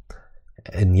ministry.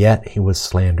 And yet, he was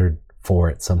slandered for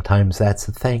it. Sometimes that's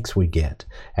the thanks we get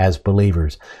as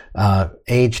believers.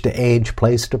 Age to age,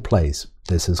 place to place.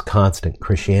 This is constant.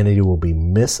 Christianity will be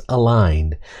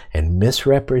misaligned and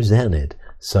misrepresented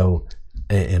so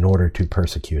in order to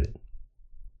persecute it.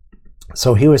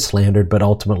 So he was slandered, but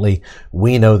ultimately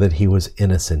we know that he was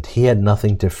innocent. He had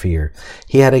nothing to fear.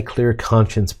 He had a clear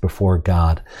conscience before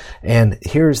God. And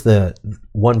here's the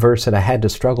one verse that I had to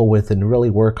struggle with and really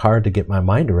work hard to get my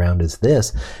mind around is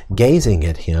this, gazing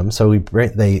at him. So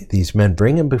these men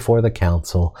bring him before the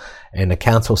council, and the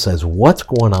council says, what's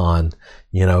going on?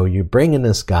 You know, you're bringing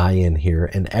this guy in here,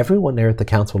 and everyone there at the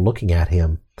council looking at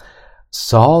him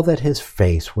saw that his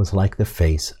face was like the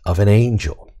face of an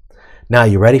angel. Now,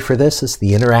 you ready for this? This is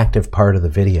the interactive part of the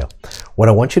video. What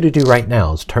I want you to do right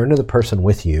now is turn to the person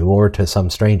with you or to some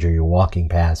stranger you're walking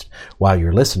past while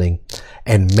you're listening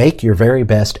and make your very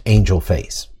best angel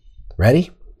face.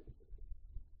 Ready?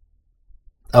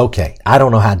 Okay, I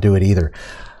don't know how to do it either.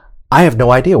 I have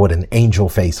no idea what an angel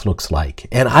face looks like,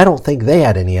 and I don't think they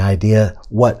had any idea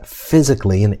what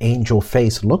physically an angel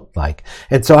face looked like.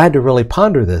 And so I had to really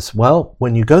ponder this. Well,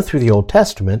 when you go through the Old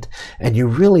Testament and you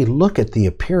really look at the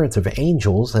appearance of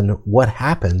angels and what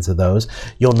happens to those,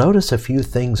 you'll notice a few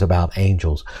things about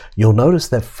angels. You'll notice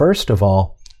that, first of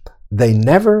all, they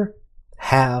never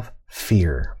have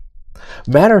fear.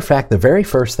 Matter of fact, the very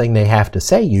first thing they have to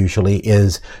say usually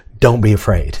is, don't be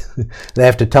afraid. They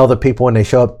have to tell the people when they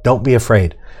show up, don't be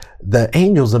afraid. The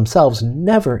angels themselves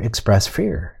never express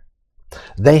fear.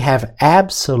 They have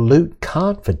absolute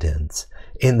confidence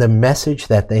in the message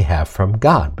that they have from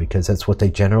God, because that's what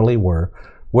they generally were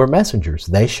messengers.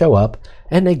 They show up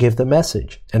and they give the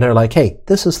message. And they're like, hey,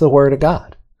 this is the word of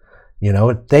God. You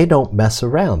know, they don't mess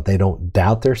around. They don't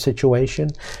doubt their situation.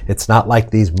 It's not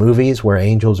like these movies where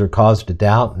angels are caused to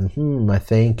doubt and I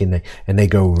think, and they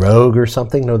go rogue or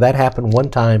something. No, that happened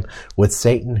one time with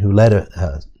Satan, who led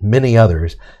many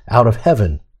others out of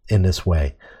heaven in this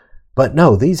way. But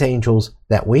no, these angels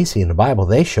that we see in the Bible,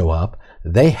 they show up.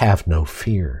 They have no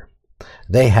fear.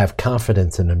 They have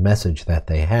confidence in the message that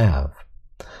they have.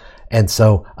 And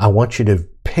so I want you to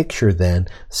picture then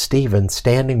Stephen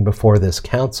standing before this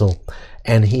council,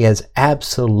 and he has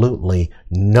absolutely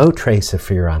no trace of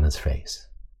fear on his face.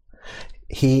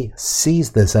 He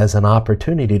sees this as an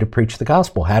opportunity to preach the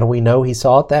gospel. How do we know he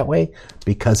saw it that way?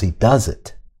 Because he does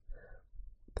it.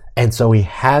 And so he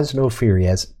has no fear. He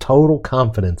has total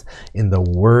confidence in the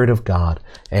Word of God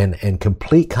and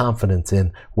complete confidence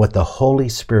in what the Holy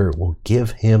Spirit will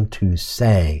give him to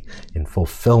say in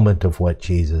fulfillment of what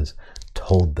Jesus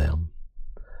told them.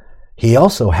 He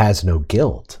also has no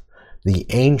guilt. The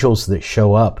angels that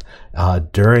show up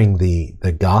during the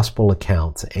gospel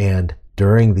accounts and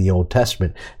during the Old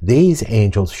Testament, these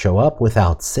angels show up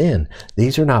without sin.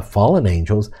 These are not fallen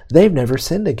angels. They've never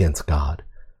sinned against God.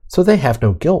 So they have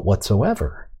no guilt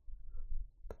whatsoever.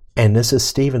 And this is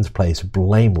Stephen's place,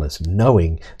 blameless,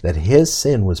 knowing that his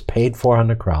sin was paid for on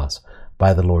the cross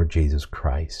by the Lord Jesus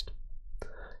Christ.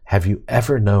 Have you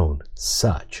ever known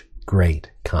such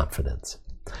great confidence?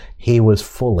 He was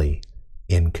fully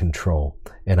in control.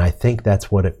 And I think that's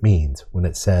what it means when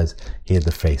it says he had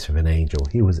the face of an angel.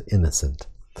 He was innocent.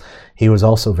 He was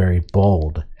also very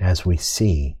bold, as we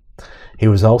see. He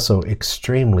was also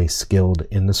extremely skilled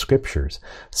in the scriptures.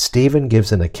 Stephen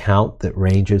gives an account that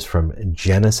ranges from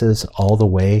Genesis all the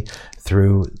way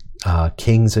through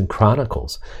Kings and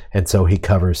Chronicles. And so he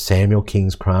covers Samuel,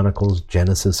 Kings, Chronicles,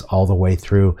 Genesis, all the way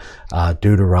through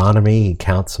Deuteronomy. He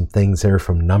counts some things there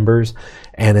from Numbers.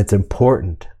 And it's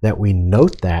important that we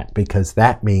note that, because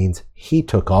that means he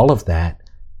took all of that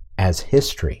as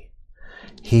history.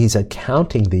 He's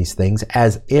accounting these things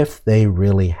as if they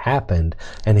really happened,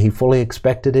 and he fully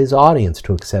expected his audience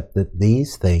to accept that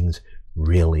these things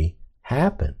really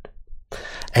happened.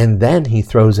 And then he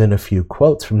throws in a few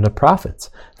quotes from the prophets,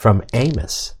 from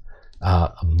Amos,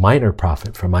 a minor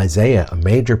prophet, from Isaiah, a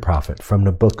major prophet, from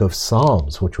the book of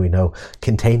Psalms, which we know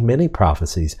contain many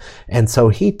prophecies. And so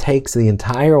he takes the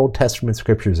entire Old Testament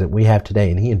scriptures that we have today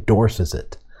and he endorses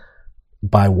it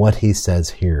by what he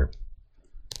says here.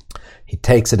 He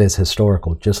takes it as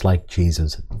historical, just like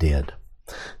Jesus did.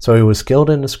 So he was skilled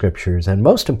in the scriptures, and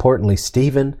most importantly,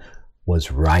 Stephen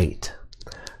was right.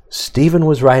 Stephen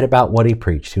was right about what he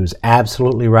preached. He was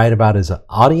absolutely right about his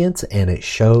audience, and it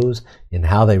shows in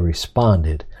how they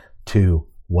responded to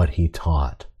what he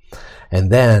taught. And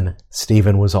then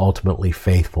Stephen was ultimately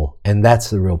faithful, and that's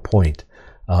the real point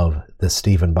of the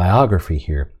Stephen biography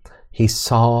here. He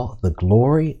saw the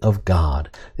glory of God.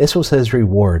 This was his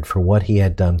reward for what he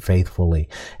had done faithfully.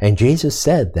 And Jesus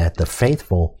said that the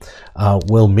faithful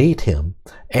will meet him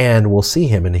and will see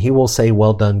him, and he will say,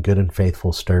 well done, good and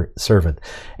faithful servant.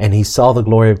 And he saw the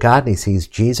glory of God, and he sees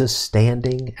Jesus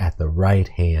standing at the right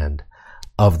hand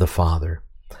of the Father.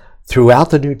 Throughout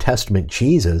the New Testament,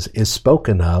 Jesus is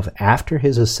spoken of after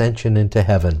his ascension into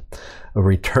heaven,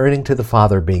 returning to the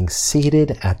Father, being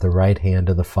seated at the right hand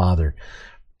of the Father.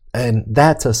 And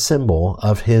that's a symbol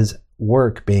of his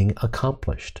work being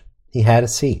accomplished. He had a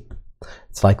seat.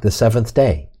 It's like the seventh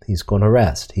day. He's going to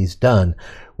rest. He's done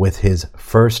with his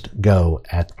first go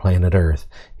at planet Earth,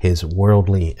 his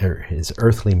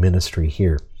earthly ministry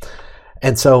here.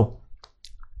 And so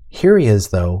here he is,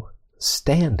 though,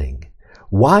 standing.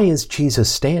 Why is Jesus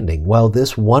standing? Well,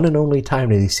 this one and only time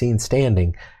that he's seen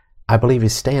standing, I believe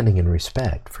he's standing in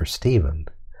respect for Stephen.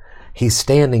 He's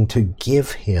standing to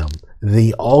give him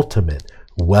the ultimate,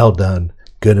 well done,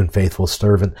 good and faithful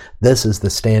servant. This is the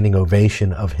standing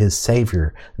ovation of his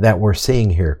Savior that we're seeing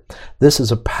here. This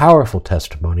is a powerful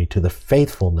testimony to the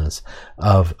faithfulness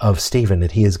of Stephen,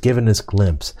 that he has given his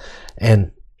glimpse.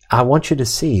 And I want you to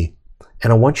see,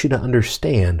 and I want you to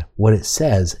understand what it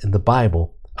says in the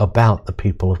Bible about the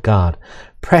people of God.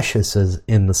 Precious is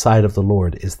in the sight of the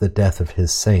Lord is the death of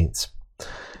his saints.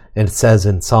 And it says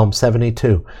in Psalm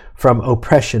 72, from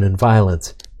oppression and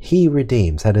violence, he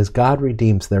redeems, that is, God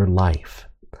redeems their life,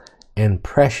 and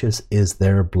precious is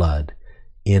their blood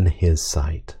in his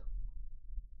sight.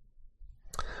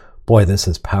 Boy, this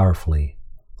is powerfully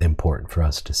important for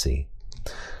us to see.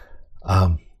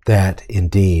 That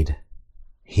indeed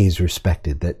he's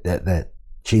respected, that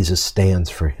Jesus stands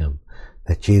for him,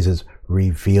 that Jesus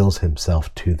reveals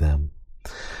himself to them.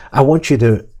 I want you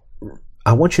to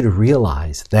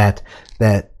realize that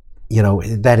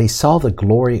he saw the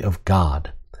glory of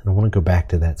God. And I want to go back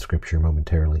to that scripture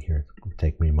momentarily here. It'll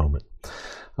take me a moment.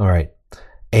 All right.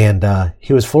 And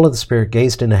he was full of the Spirit,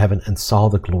 gazed into heaven, and saw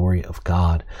the glory of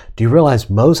God. Do you realize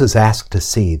Moses asked to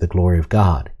see the glory of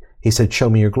God? He said, show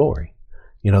me your glory.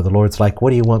 The Lord's like, what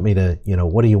do you want me to,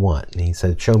 what do you want? And he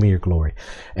said, show me your glory.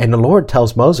 And the Lord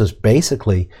tells Moses,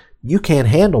 basically, you can't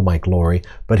handle my glory,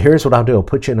 but here's what I'll do. I'll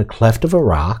put you in a cleft of a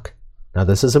rock. Now,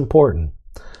 this is important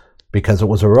because it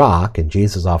was a rock, and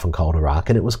Jesus often called a rock,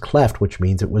 and it was cleft, which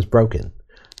means it was broken.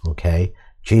 Okay?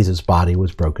 Jesus' body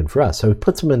was broken for us. So he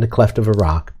puts him in the cleft of a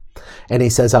rock, and he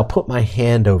says, I'll put my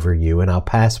hand over you, and I'll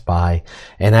pass by,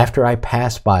 and after I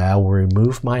pass by, I will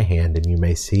remove my hand, and you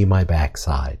may see my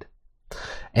backside.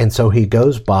 And so he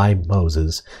goes by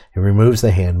Moses and removes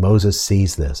the hand. Moses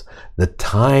sees this. The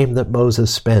time that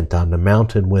Moses spent on the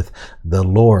mountain with the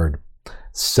Lord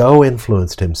so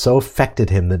influenced him, so affected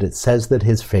him, that it says that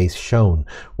his face shone.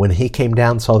 When he came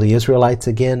down, saw the Israelites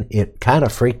again, it kind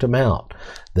of freaked him out.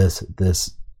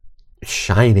 This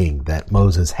shining that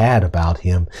Moses had about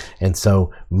him. And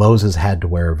so Moses had to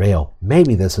wear a veil.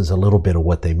 Maybe this is a little bit of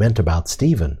what they meant about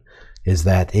Stephen, is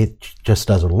that it just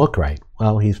doesn't look right.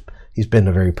 Well, he's been in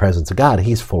the very presence of God.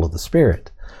 He's full of the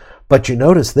Spirit. But you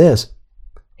notice this,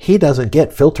 he doesn't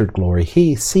get filtered glory.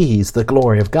 He sees the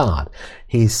glory of God.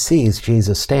 He sees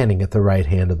Jesus standing at the right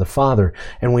hand of the Father.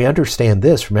 And we understand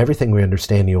this from everything we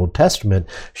understand in the Old Testament.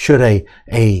 Should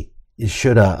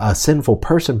a sinful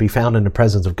person be found in the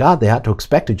presence of God, they ought to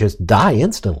expect to just die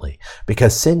instantly,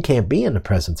 because sin can't be in the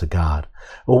presence of God.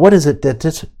 Well, what is it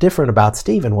that's different about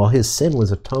Stephen? Well, his sin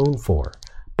was atoned for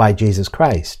by Jesus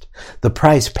Christ. The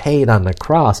price paid on the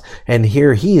cross, and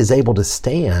here he is able to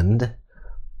stand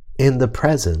in the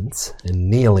presence,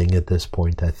 and kneeling at this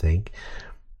point, I think,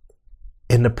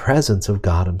 in the presence of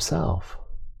God himself.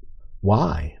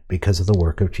 Why? Because of the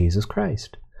work of Jesus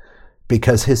Christ.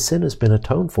 Because his sin has been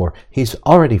atoned for. He's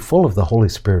already full of the Holy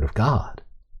Spirit of God.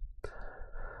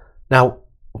 Now,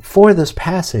 for this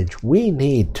passage, we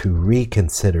need to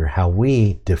reconsider how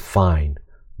we define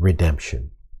redemption.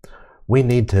 We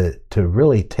need to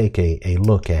really take a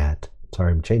look at,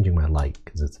 sorry, I'm changing my light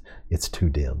because it's too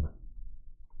dim.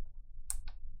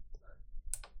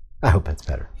 I hope that's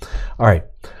better. All right.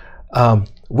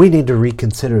 We need to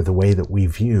reconsider the way that we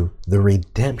view the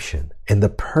redemption and the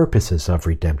purposes of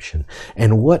redemption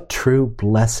and what true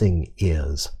blessing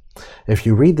is. If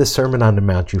you read the Sermon on the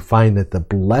Mount, you find that the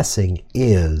blessing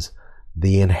is,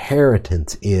 the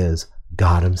inheritance is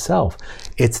God himself.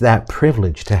 It's that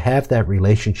privilege to have that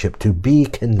relationship, to be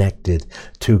connected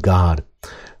to God.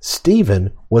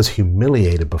 Stephen was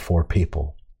humiliated before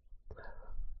people.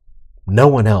 No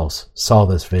one else saw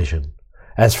this vision.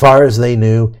 As far as they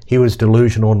knew, he was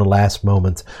delusional in the last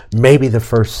moments. Maybe the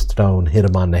first stone hit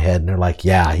him on the head, and they're like,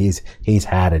 yeah, he's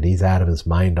had it. He's out of his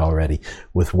mind already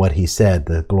with what he said,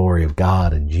 the glory of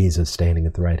God and Jesus standing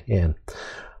at the right hand.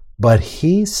 But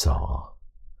he saw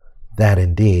that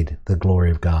indeed the glory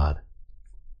of God.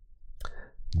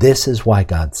 This is why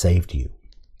God saved you.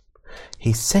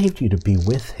 He saved you to be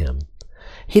with him.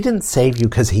 He didn't save you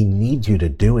because he needs you to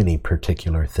do any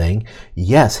particular thing.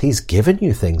 Yes, he's given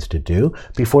you things to do.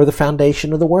 Before the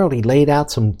foundation of the world, he laid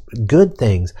out some good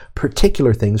things,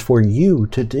 particular things for you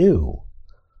to do.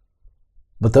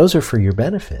 But those are for your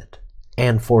benefit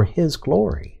and for his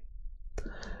glory.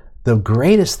 The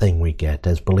greatest thing we get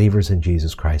as believers in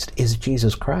Jesus Christ is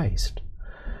Jesus Christ.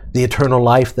 The eternal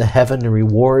life, the heaven, the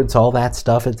rewards, all that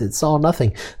stuff, it's all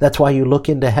nothing. That's why you look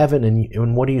into heaven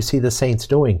and what do you see the saints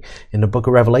doing? In the book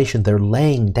of Revelation, they're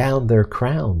laying down their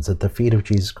crowns at the feet of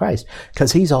Jesus Christ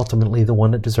because he's ultimately the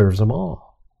one that deserves them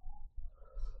all.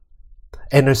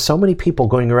 And there's so many people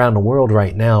going around the world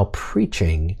right now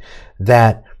preaching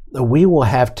that we will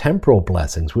have temporal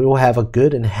blessings. We will have a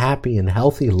good and happy and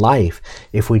healthy life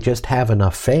if we just have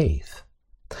enough faith.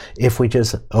 If we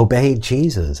just obey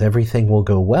Jesus, everything will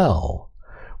go well.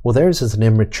 Well, theirs is an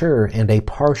immature and a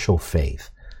partial faith,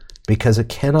 because it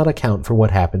cannot account for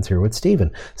what happens here with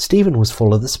Stephen. Stephen was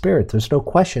full of the Spirit. There's no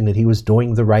question that he was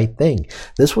doing the right thing.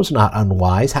 This was not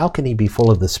unwise. How can he be full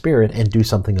of the Spirit and do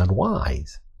something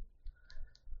unwise?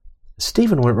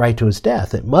 Stephen went right to his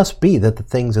death. It must be that the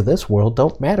things of this world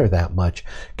don't matter that much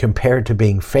compared to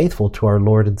being faithful to our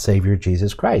Lord and Savior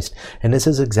Jesus Christ. And this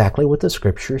is exactly what the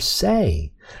Scriptures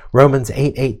say. Romans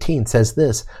 8:18 says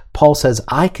this. Paul says,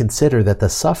 I consider that the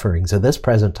sufferings of this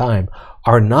present time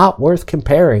are not worth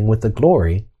comparing with the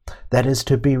glory that is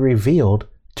to be revealed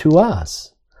to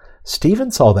us.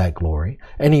 Stephen saw that glory,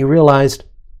 and he realized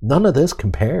none of this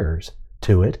compares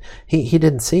to it. He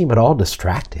didn't seem at all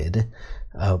distracted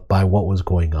by what was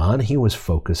going on. He was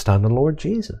focused on the Lord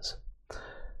Jesus.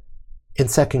 In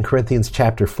 2 Corinthians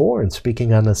chapter 4, and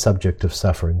speaking on the subject of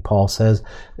suffering, Paul says,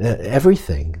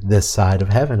 everything this side of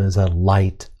heaven is a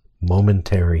light,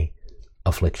 momentary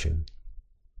affliction.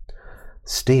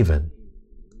 Stephen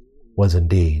was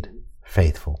indeed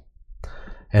faithful.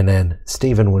 And then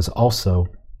Stephen was also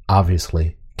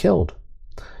obviously killed.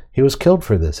 He was killed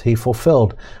for this. He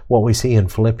fulfilled what we see in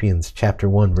Philippians chapter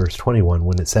 1, verse 21,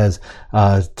 when it says,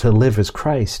 to live is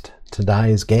Christ, to die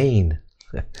is gain.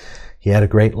 He had a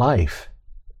great life,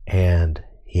 and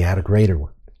he had a greater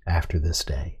one after this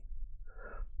day.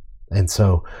 And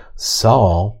so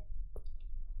Saul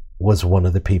was one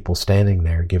of the people standing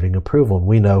there giving approval. And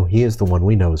we know he is the one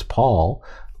we know as Paul.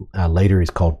 Later he's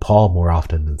called Paul more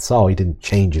often than Saul. He didn't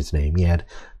change his name. He had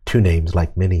two names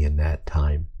like many in that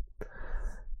time.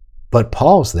 But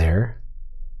Paul's there,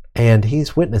 and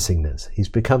he's witnessing this. He's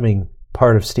becoming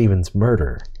part of Stephen's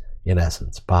murder, in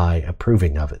essence, by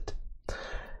approving of it.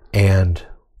 And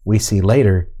we see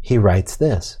later he writes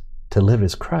this, to live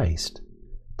is Christ,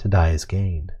 to die is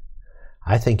gain.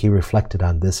 I think he reflected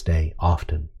on this day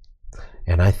often.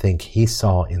 And I think he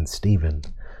saw in Stephen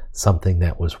something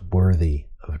that was worthy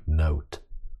of note.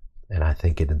 And I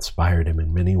think it inspired him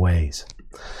in many ways.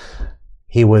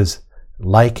 He was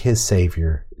like his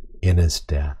Savior in his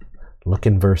death. Look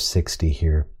in verse 60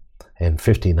 here, and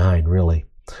 59 really.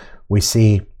 We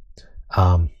see,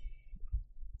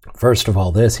 first of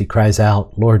all this, he cries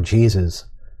out, Lord Jesus,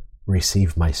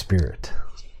 receive my spirit.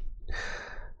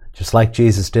 Just like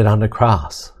Jesus did on the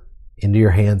cross. Into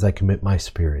your hands I commit my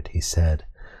spirit, he said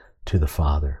to the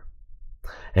Father.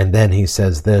 And then he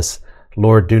says this,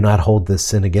 Lord, do not hold this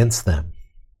sin against them.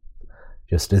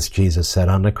 Just as Jesus said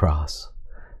on the cross,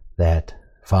 that,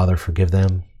 Father, forgive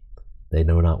them, they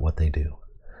know not what they do.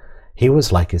 He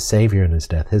was like his Savior in his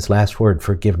death. His last word,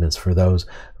 forgiveness for those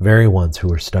very ones who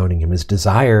were stoning him. His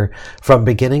desire from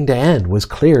beginning to end was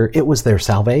clear. It was their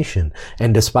salvation.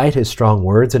 And despite his strong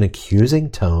words and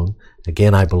accusing tone,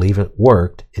 again, I believe it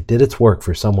worked. It did its work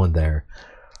for someone there.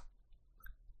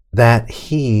 That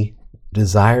he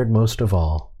desired most of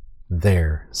all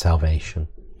their salvation,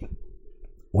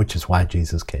 which is why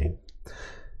Jesus came.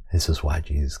 This is why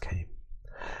Jesus came.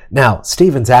 Now,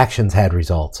 Stephen's actions had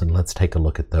results, and let's take a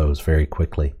look at those very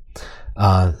quickly.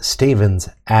 Stephen's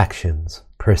actions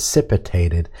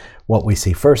precipitated what we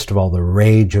see. First of all, the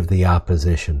rage of the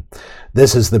opposition.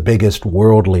 This is the biggest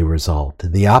worldly result.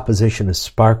 The opposition is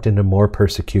sparked into more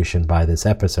persecution by this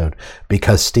episode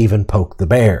because Stephen poked the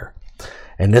bear.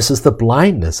 And this is the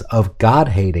blindness of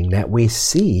God-hating that we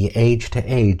see age to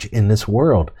age in this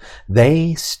world.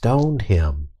 They stoned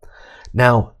him.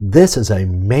 Now, this is a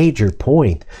major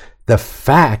point. The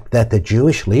fact that the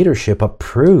Jewish leadership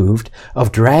approved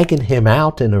of dragging him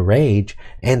out in a rage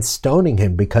and stoning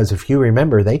him, because if you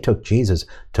remember, they took Jesus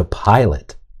to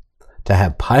Pilate to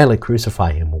have Pilate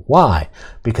crucify him. Why?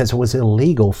 Because it was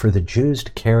illegal for the Jews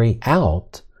to carry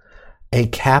out a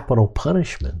capital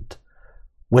punishment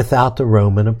without the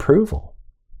Roman approval.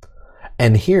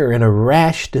 And here, in a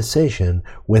rash decision,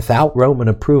 without Roman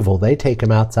approval, they take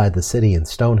him outside the city and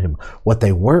stone him. What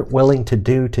they weren't willing to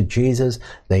do to Jesus,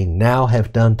 they now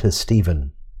have done to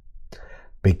Stephen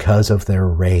because of their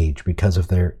rage, because of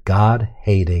their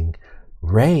God-hating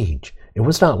rage. It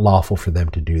was not lawful for them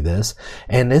to do this.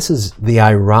 And this is the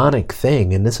ironic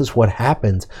thing, and this is what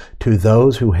happens to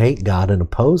those who hate God and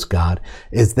oppose God,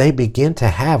 is they begin to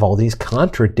have all these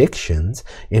contradictions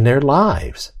in their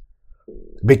lives.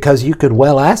 Because you could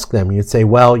well ask them, you'd say,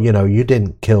 well, you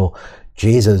didn't kill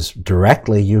Jesus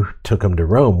directly, you took him to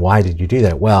Rome. Why did you do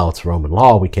that? Well, it's Roman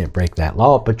law, we can't break that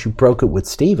law, but you broke it with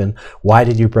Stephen. Why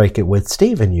did you break it with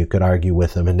Stephen? You could argue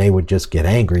with them, and they would just get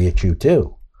angry at you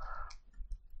too.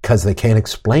 because they can't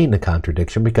explain the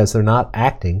contradiction, because they're not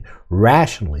acting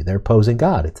rationally. They're opposing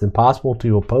God. It's impossible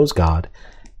to oppose God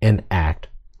and act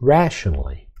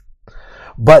rationally.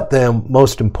 But the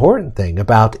most important thing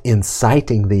about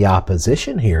inciting the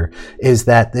opposition here is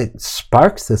that it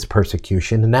sparks this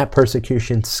persecution, and that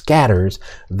persecution scatters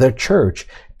the church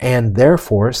and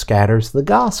therefore scatters the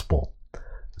gospel,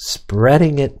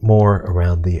 spreading it more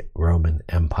around the Roman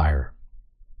Empire.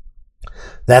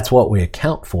 That's what we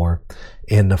account for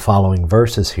in the following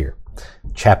verses here.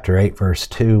 Chapter 8, verse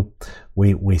 2,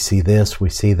 we see this. We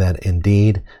see that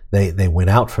indeed they went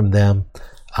out from them.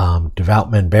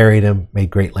 Devout men buried him, made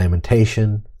great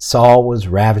lamentation. Saul was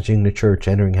ravaging the church,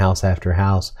 entering house after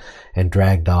house, and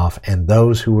dragged off. And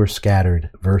those who were scattered,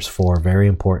 verse 4, very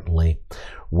importantly,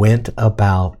 went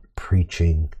about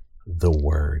preaching the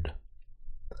word.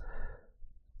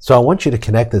 So I want you to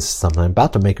connect this to something. I'm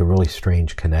about to make a really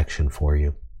strange connection for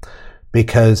you,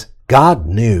 because God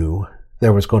knew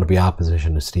there was going to be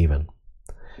opposition to Stephen,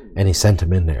 and he sent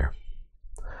him in there.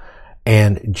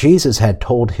 And Jesus had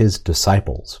told his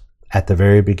disciples at the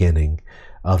very beginning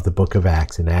of the book of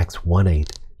Acts, in Acts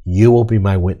 1:8, you will be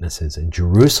my witnesses in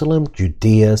Jerusalem,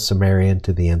 Judea, Samaria, and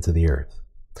to the ends of the earth.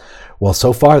 Well,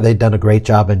 so far they'd done a great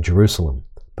job in Jerusalem,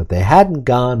 but they hadn't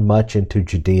gone much into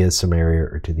Judea, Samaria,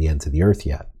 or to the ends of the earth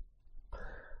yet.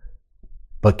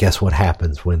 But guess what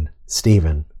happens when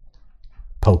Stephen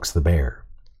pokes the bear?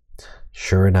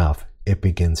 Sure enough, it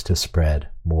begins to spread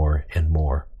more and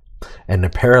more. And the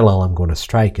parallel I'm going to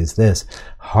strike is this: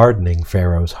 hardening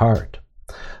Pharaoh's heart.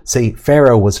 See,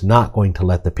 Pharaoh was not going to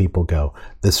let the people go.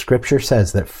 The scripture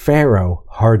says that Pharaoh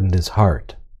hardened his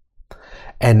heart.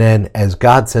 And then as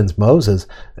God sends Moses,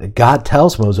 God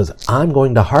tells Moses, I'm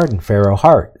going to harden Pharaoh's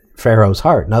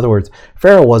heart. In other words,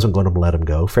 Pharaoh wasn't going to let him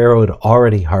go. Pharaoh had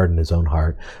already hardened his own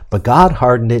heart, but God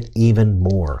hardened it even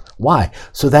more. Why?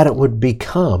 So that it would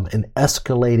become an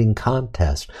escalating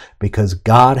contest, because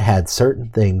God had certain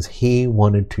things he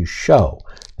wanted to show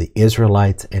the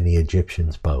Israelites and the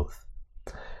Egyptians both.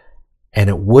 And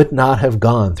it would not have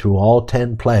gone through all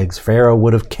 10 plagues. Pharaoh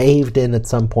would have caved in at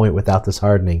some point without this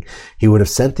hardening. He would have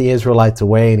sent the Israelites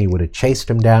away, and he would have chased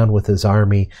them down with his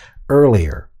army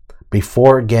earlier,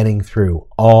 before getting through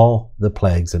all the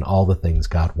plagues and all the things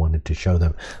God wanted to show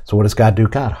them. So what does God do?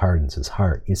 God hardens his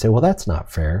heart. You say, well, that's not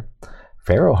fair.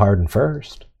 Pharaoh hardened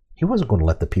first. He wasn't going to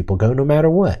let the people go no matter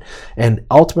what. And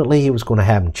ultimately, he was going to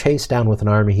have them chased down with an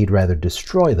army. He'd rather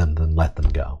destroy them than let them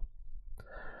go.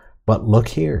 But look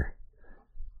here.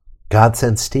 God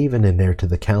sent Stephen in there to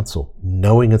the council,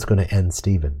 knowing it's going to end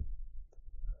Stephen,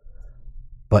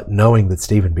 but knowing that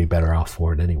Stephen would be better off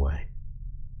for it anyway.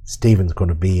 Stephen's going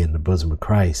to be in the bosom of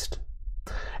Christ.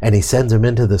 And he sends him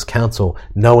into this council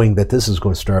knowing that this is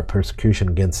going to start persecution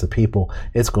against the people.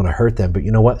 It's going to hurt them, but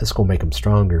you know what? It's going to make them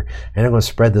stronger. And they're going to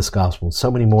spread this gospel.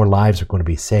 So many more lives are going to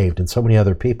be saved, and so many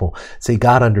other people. See,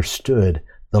 God understood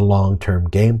the long-term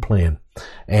game plan.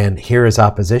 And here his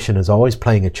opposition is always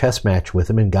playing a chess match with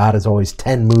him, and God is always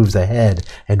 10 moves ahead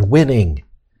and winning.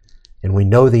 And we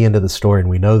know the end of the story, and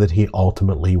we know that he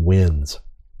ultimately wins.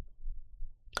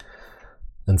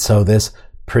 And so this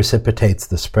precipitates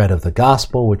the spread of the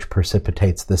gospel, which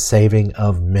precipitates the saving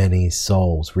of many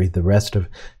souls. Read the rest of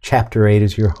chapter 8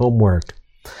 as your homework.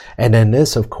 And then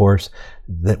this, of course,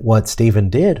 that what Stephen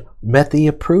did met the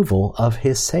approval of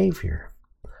his Savior.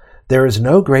 There is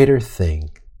no greater thing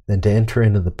than to enter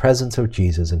into the presence of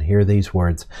Jesus and hear these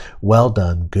words, well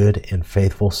done, good and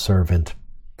faithful servant.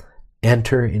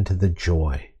 Enter into the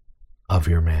joy of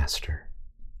your master.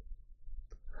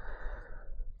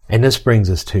 And this brings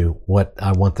us to what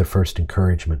I want the first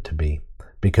encouragement to be,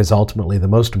 because ultimately the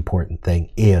most important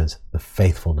thing is the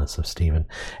faithfulness of Stephen.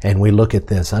 And we look at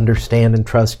this, understand and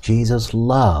trust Jesus'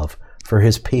 love for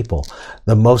his people.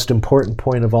 The most important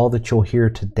point of all that you'll hear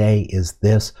today is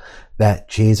this, that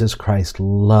Jesus Christ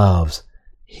loves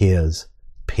his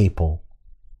people.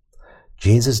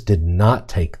 Jesus did not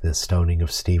take this stoning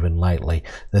of Stephen lightly.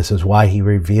 This is why he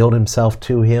revealed himself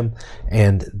to him,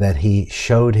 and that he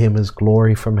showed him his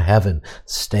glory from heaven,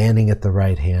 standing at the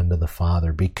right hand of the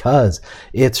Father. Because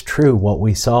it's true what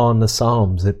we saw in the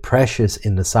Psalms, that precious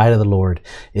in the sight of the Lord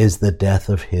is the death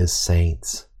of his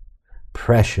saints.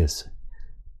 Precious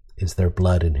is their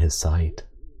blood in his sight.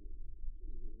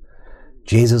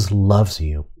 Jesus loves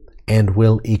you and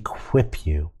will equip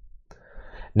you.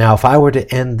 Now, if I were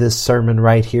to end this sermon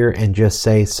right here and just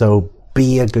say, so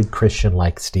be a good Christian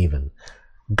like Stephen,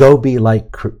 go be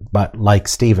like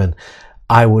Stephen,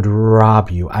 I would rob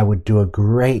you. I would do a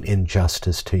great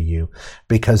injustice to you,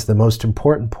 because the most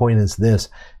important point is this: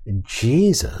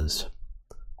 Jesus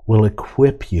will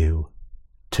equip you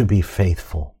to be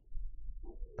faithful.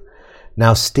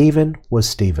 Now, Stephen was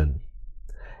Stephen,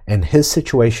 and his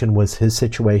situation was his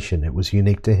situation. It was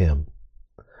unique to him.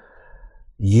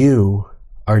 You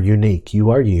are unique. You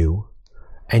are you,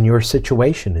 and your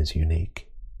situation is unique.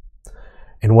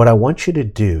 And what I want you to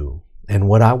do, and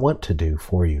what I want to do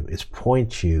for you, is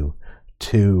point you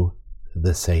to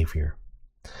the Savior.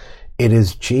 It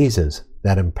is Jesus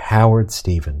that empowered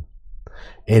Stephen.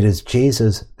 It is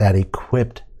Jesus that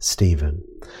equipped Stephen.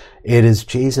 It is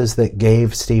Jesus that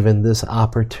gave Stephen this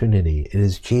opportunity. It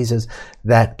is Jesus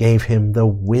that gave him the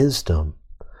wisdom.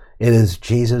 It is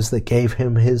Jesus that gave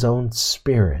him his own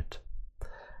Spirit.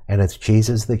 And it's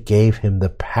Jesus that gave him the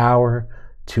power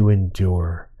to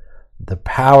endure, the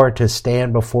power to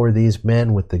stand before these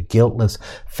men with the guiltless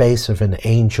face of an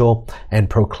angel and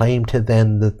proclaim to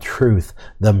them the truth,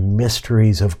 the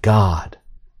mysteries of God,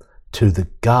 to the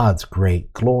God's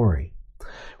great glory.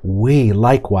 We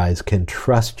likewise can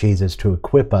trust Jesus to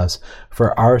equip us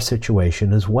for our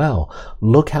situation as well.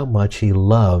 Look how much he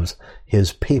loves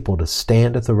his people to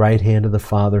stand at the right hand of the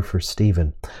Father for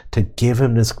Stephen, to give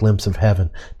him this glimpse of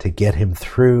heaven, to get him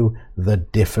through the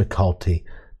difficulty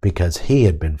because he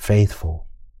had been faithful.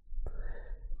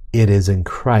 It is in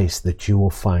Christ that you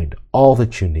will find all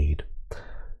that you need.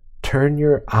 Turn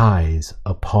your eyes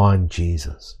upon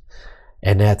Jesus.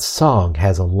 And that song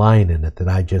has a line in it that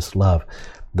I just love.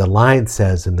 The line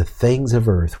says, "And the things of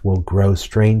earth will grow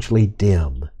strangely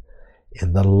dim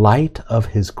in the light of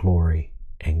his glory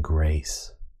and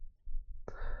grace."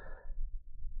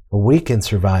 Well, we can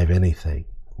survive anything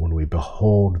when we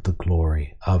behold the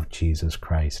glory of Jesus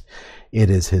Christ. It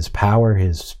is his power,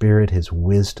 his Spirit, his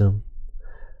wisdom,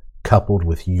 coupled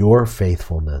with your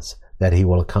faithfulness, that he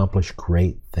will accomplish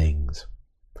great things.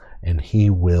 And he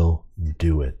will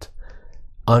do it.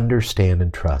 Understand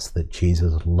and trust that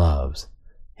Jesus loves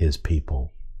his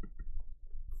people.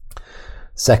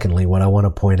 Secondly, what I want to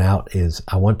point out is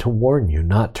I want to warn you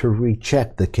not to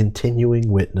reject the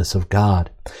continuing witness of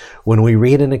God. When we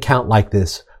read an account like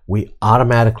this, we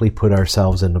automatically put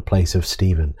ourselves in the place of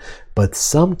Stephen. But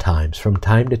sometimes, from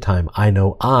time to time, I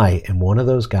know I am one of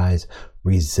those guys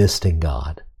resisting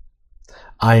God.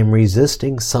 I am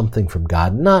resisting something from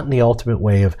God, not in the ultimate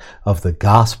way of the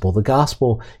gospel. The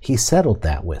gospel, he settled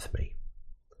that with me.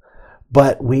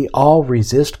 But we all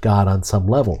resist God on some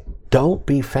level. Don't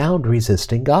be found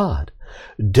resisting God.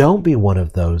 Don't be one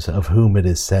of those of whom it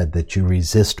is said that you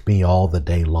resist me all the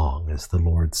day long, as the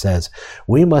Lord says.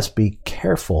 We must be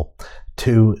careful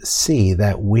to see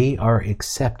that we are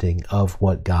accepting of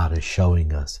what God is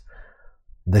showing us.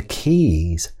 The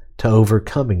keys to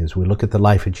overcoming, as we look at the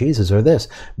life of Jesus, are this: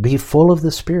 be full of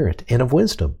the Spirit and of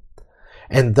wisdom.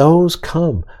 And those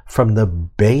come from the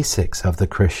basics of the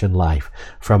Christian life,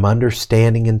 from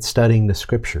understanding and studying the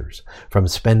Scriptures, from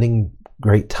spending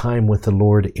great time with the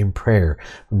Lord in prayer,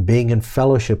 from being in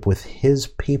fellowship with his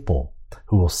people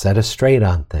who will set us straight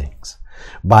on things,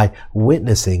 by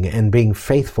witnessing and being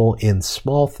faithful in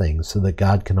small things so that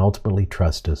God can ultimately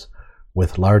trust us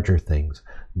with larger things.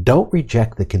 Don't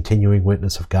reject the continuing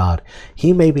witness of God.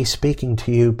 He may be speaking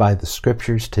to you by the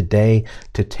Scriptures today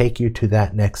to take you to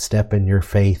that next step in your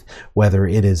faith, whether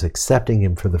it is accepting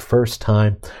him for the first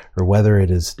time or whether it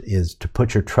is to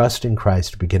put your trust in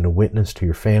Christ to begin to witness to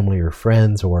your family or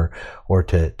friends, or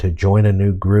to join a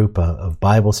new group of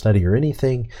Bible study or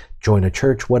anything, join a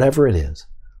church, whatever it is.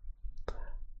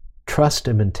 Trust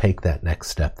him and take that next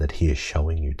step that he is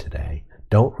showing you today.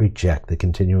 Don't reject the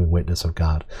continuing witness of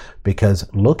God, because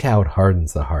look how it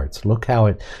hardens the hearts. Look how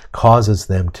it causes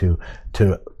them to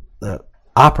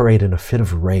operate in a fit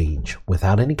of rage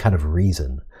without any kind of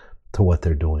reason to what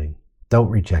they're doing. Don't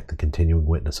reject the continuing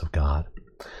witness of God.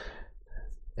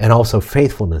 And also,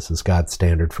 faithfulness is God's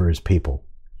standard for his people.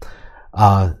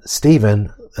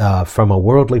 Stephen, from a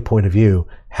worldly point of view,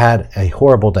 had a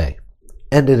horrible day,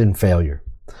 ended in failure.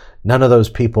 None of those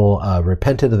people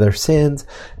repented of their sins,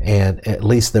 and at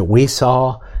least that we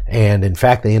saw. And in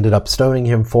fact, they ended up stoning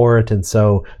him for it. And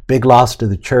so, big loss to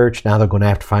the church. Now they're going to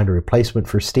have to find a replacement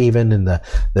for Stephen in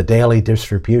the daily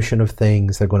distribution of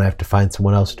things. They're going to have to find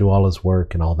someone else to do all his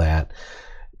work and all that.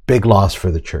 Big loss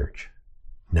for the church.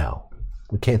 No,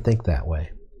 we can't think that way.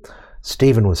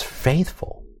 Stephen was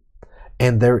faithful.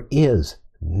 And there is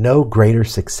no greater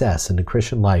success in the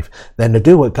Christian life than to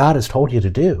do what God has told you to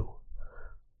do.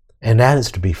 And that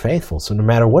is to be faithful. So no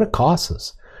matter what it costs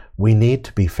us, we need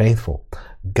to be faithful.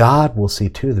 God will see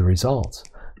to the results.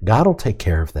 God will take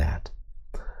care of that.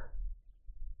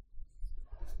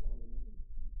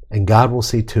 And God will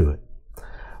see to it.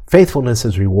 Faithfulness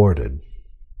is rewarded.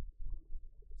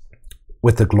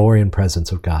 with the glory and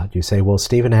presence of God. You say, well,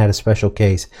 Stephen had a special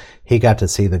case. He got to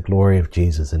see the glory of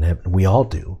Jesus in heaven. We all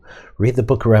do. Read the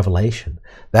book of Revelation.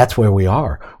 That's where we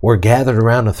are. We're gathered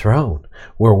around a throne.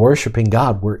 We're worshiping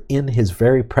God. We're in his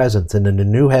very presence. And in a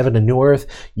new heaven and new earth,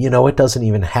 it doesn't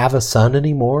even have a sun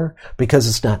anymore because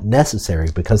it's not necessary,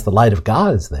 because the light of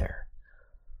God is there.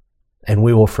 And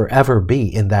we will forever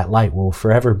be in that light. We will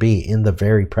forever be in the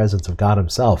very presence of God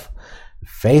himself.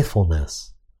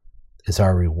 Faithfulness is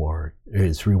our reward,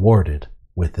 is rewarded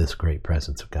with this great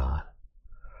presence of God.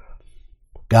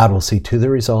 God will see to the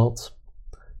results.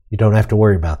 You don't have to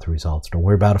worry about the results. Don't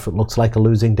worry about if it looks like a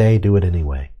losing day. Do it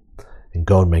anyway. And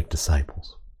go and make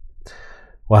disciples.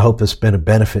 Well, I hope this has been a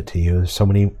benefit to you. There's so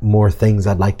many more things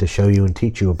I'd like to show you and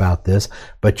teach you about this,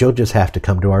 but you'll just have to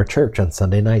come to our church on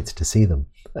Sunday nights to see them.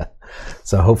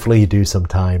 So hopefully you do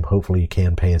sometime. Hopefully you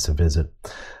can pay us a visit.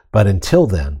 But until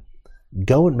then,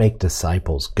 go and make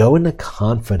disciples. Go in the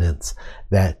confidence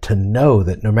that to know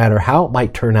that no matter how it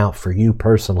might turn out for you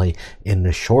personally in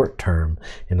the short term,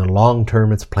 in the long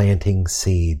term it's planting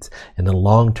seeds. In the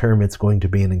long term it's going to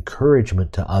be an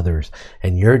encouragement to others.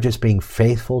 And you're just being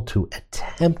faithful to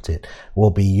attempt it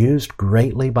will be used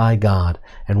greatly by God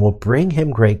and will bring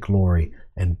him great glory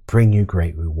and bring you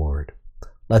great reward.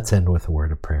 Let's end with a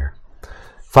word of prayer.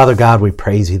 Father God, we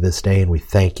praise you this day and we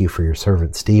thank you for your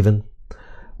servant Stephen.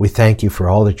 We thank you for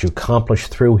all that you accomplished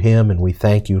through him, and we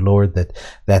thank you, Lord,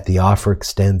 that the offer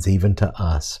extends even to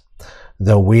us.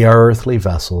 Though we are earthly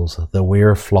vessels, though we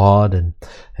are flawed, and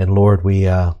Lord, we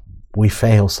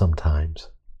fail sometimes.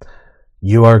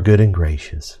 You are good and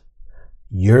gracious.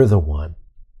 You're the one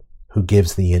who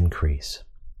gives the increase.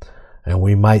 And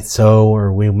we might sow,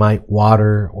 or we might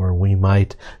water, or we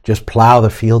might just plow the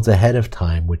fields ahead of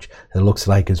time, which it looks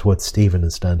like is what Stephen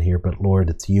has done here. But Lord,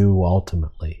 it's you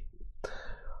ultimately.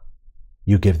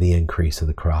 You give the increase of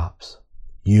the crops.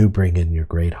 You bring in your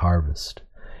great harvest.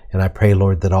 And I pray,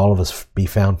 Lord, that all of us be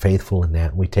found faithful in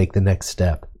that. And we take the next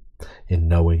step in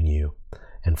knowing you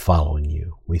and following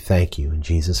you. We thank you in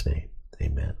Jesus' name.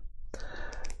 Amen.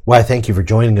 Well, I thank you for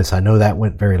joining us. I know that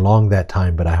went very long that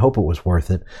time, but I hope it was worth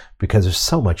it because there's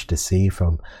so much to see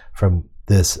from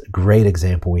this great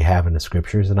example we have in the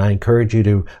scriptures. And I encourage you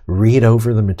to read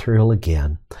over the material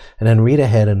again and then read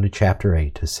ahead into chapter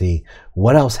 8 to see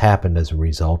what else happened as a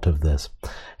result of this.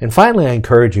 And finally, I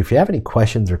encourage you, if you have any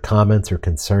questions or comments or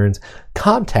concerns,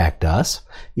 contact us.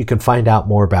 You can find out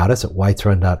more about us at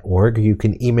whitesrun.org. You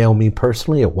can email me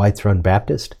personally at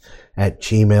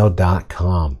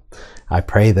whitesrunbaptist@gmail.com. I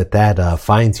pray that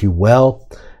finds you well,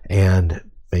 and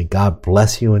may God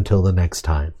bless you until the next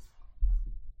time.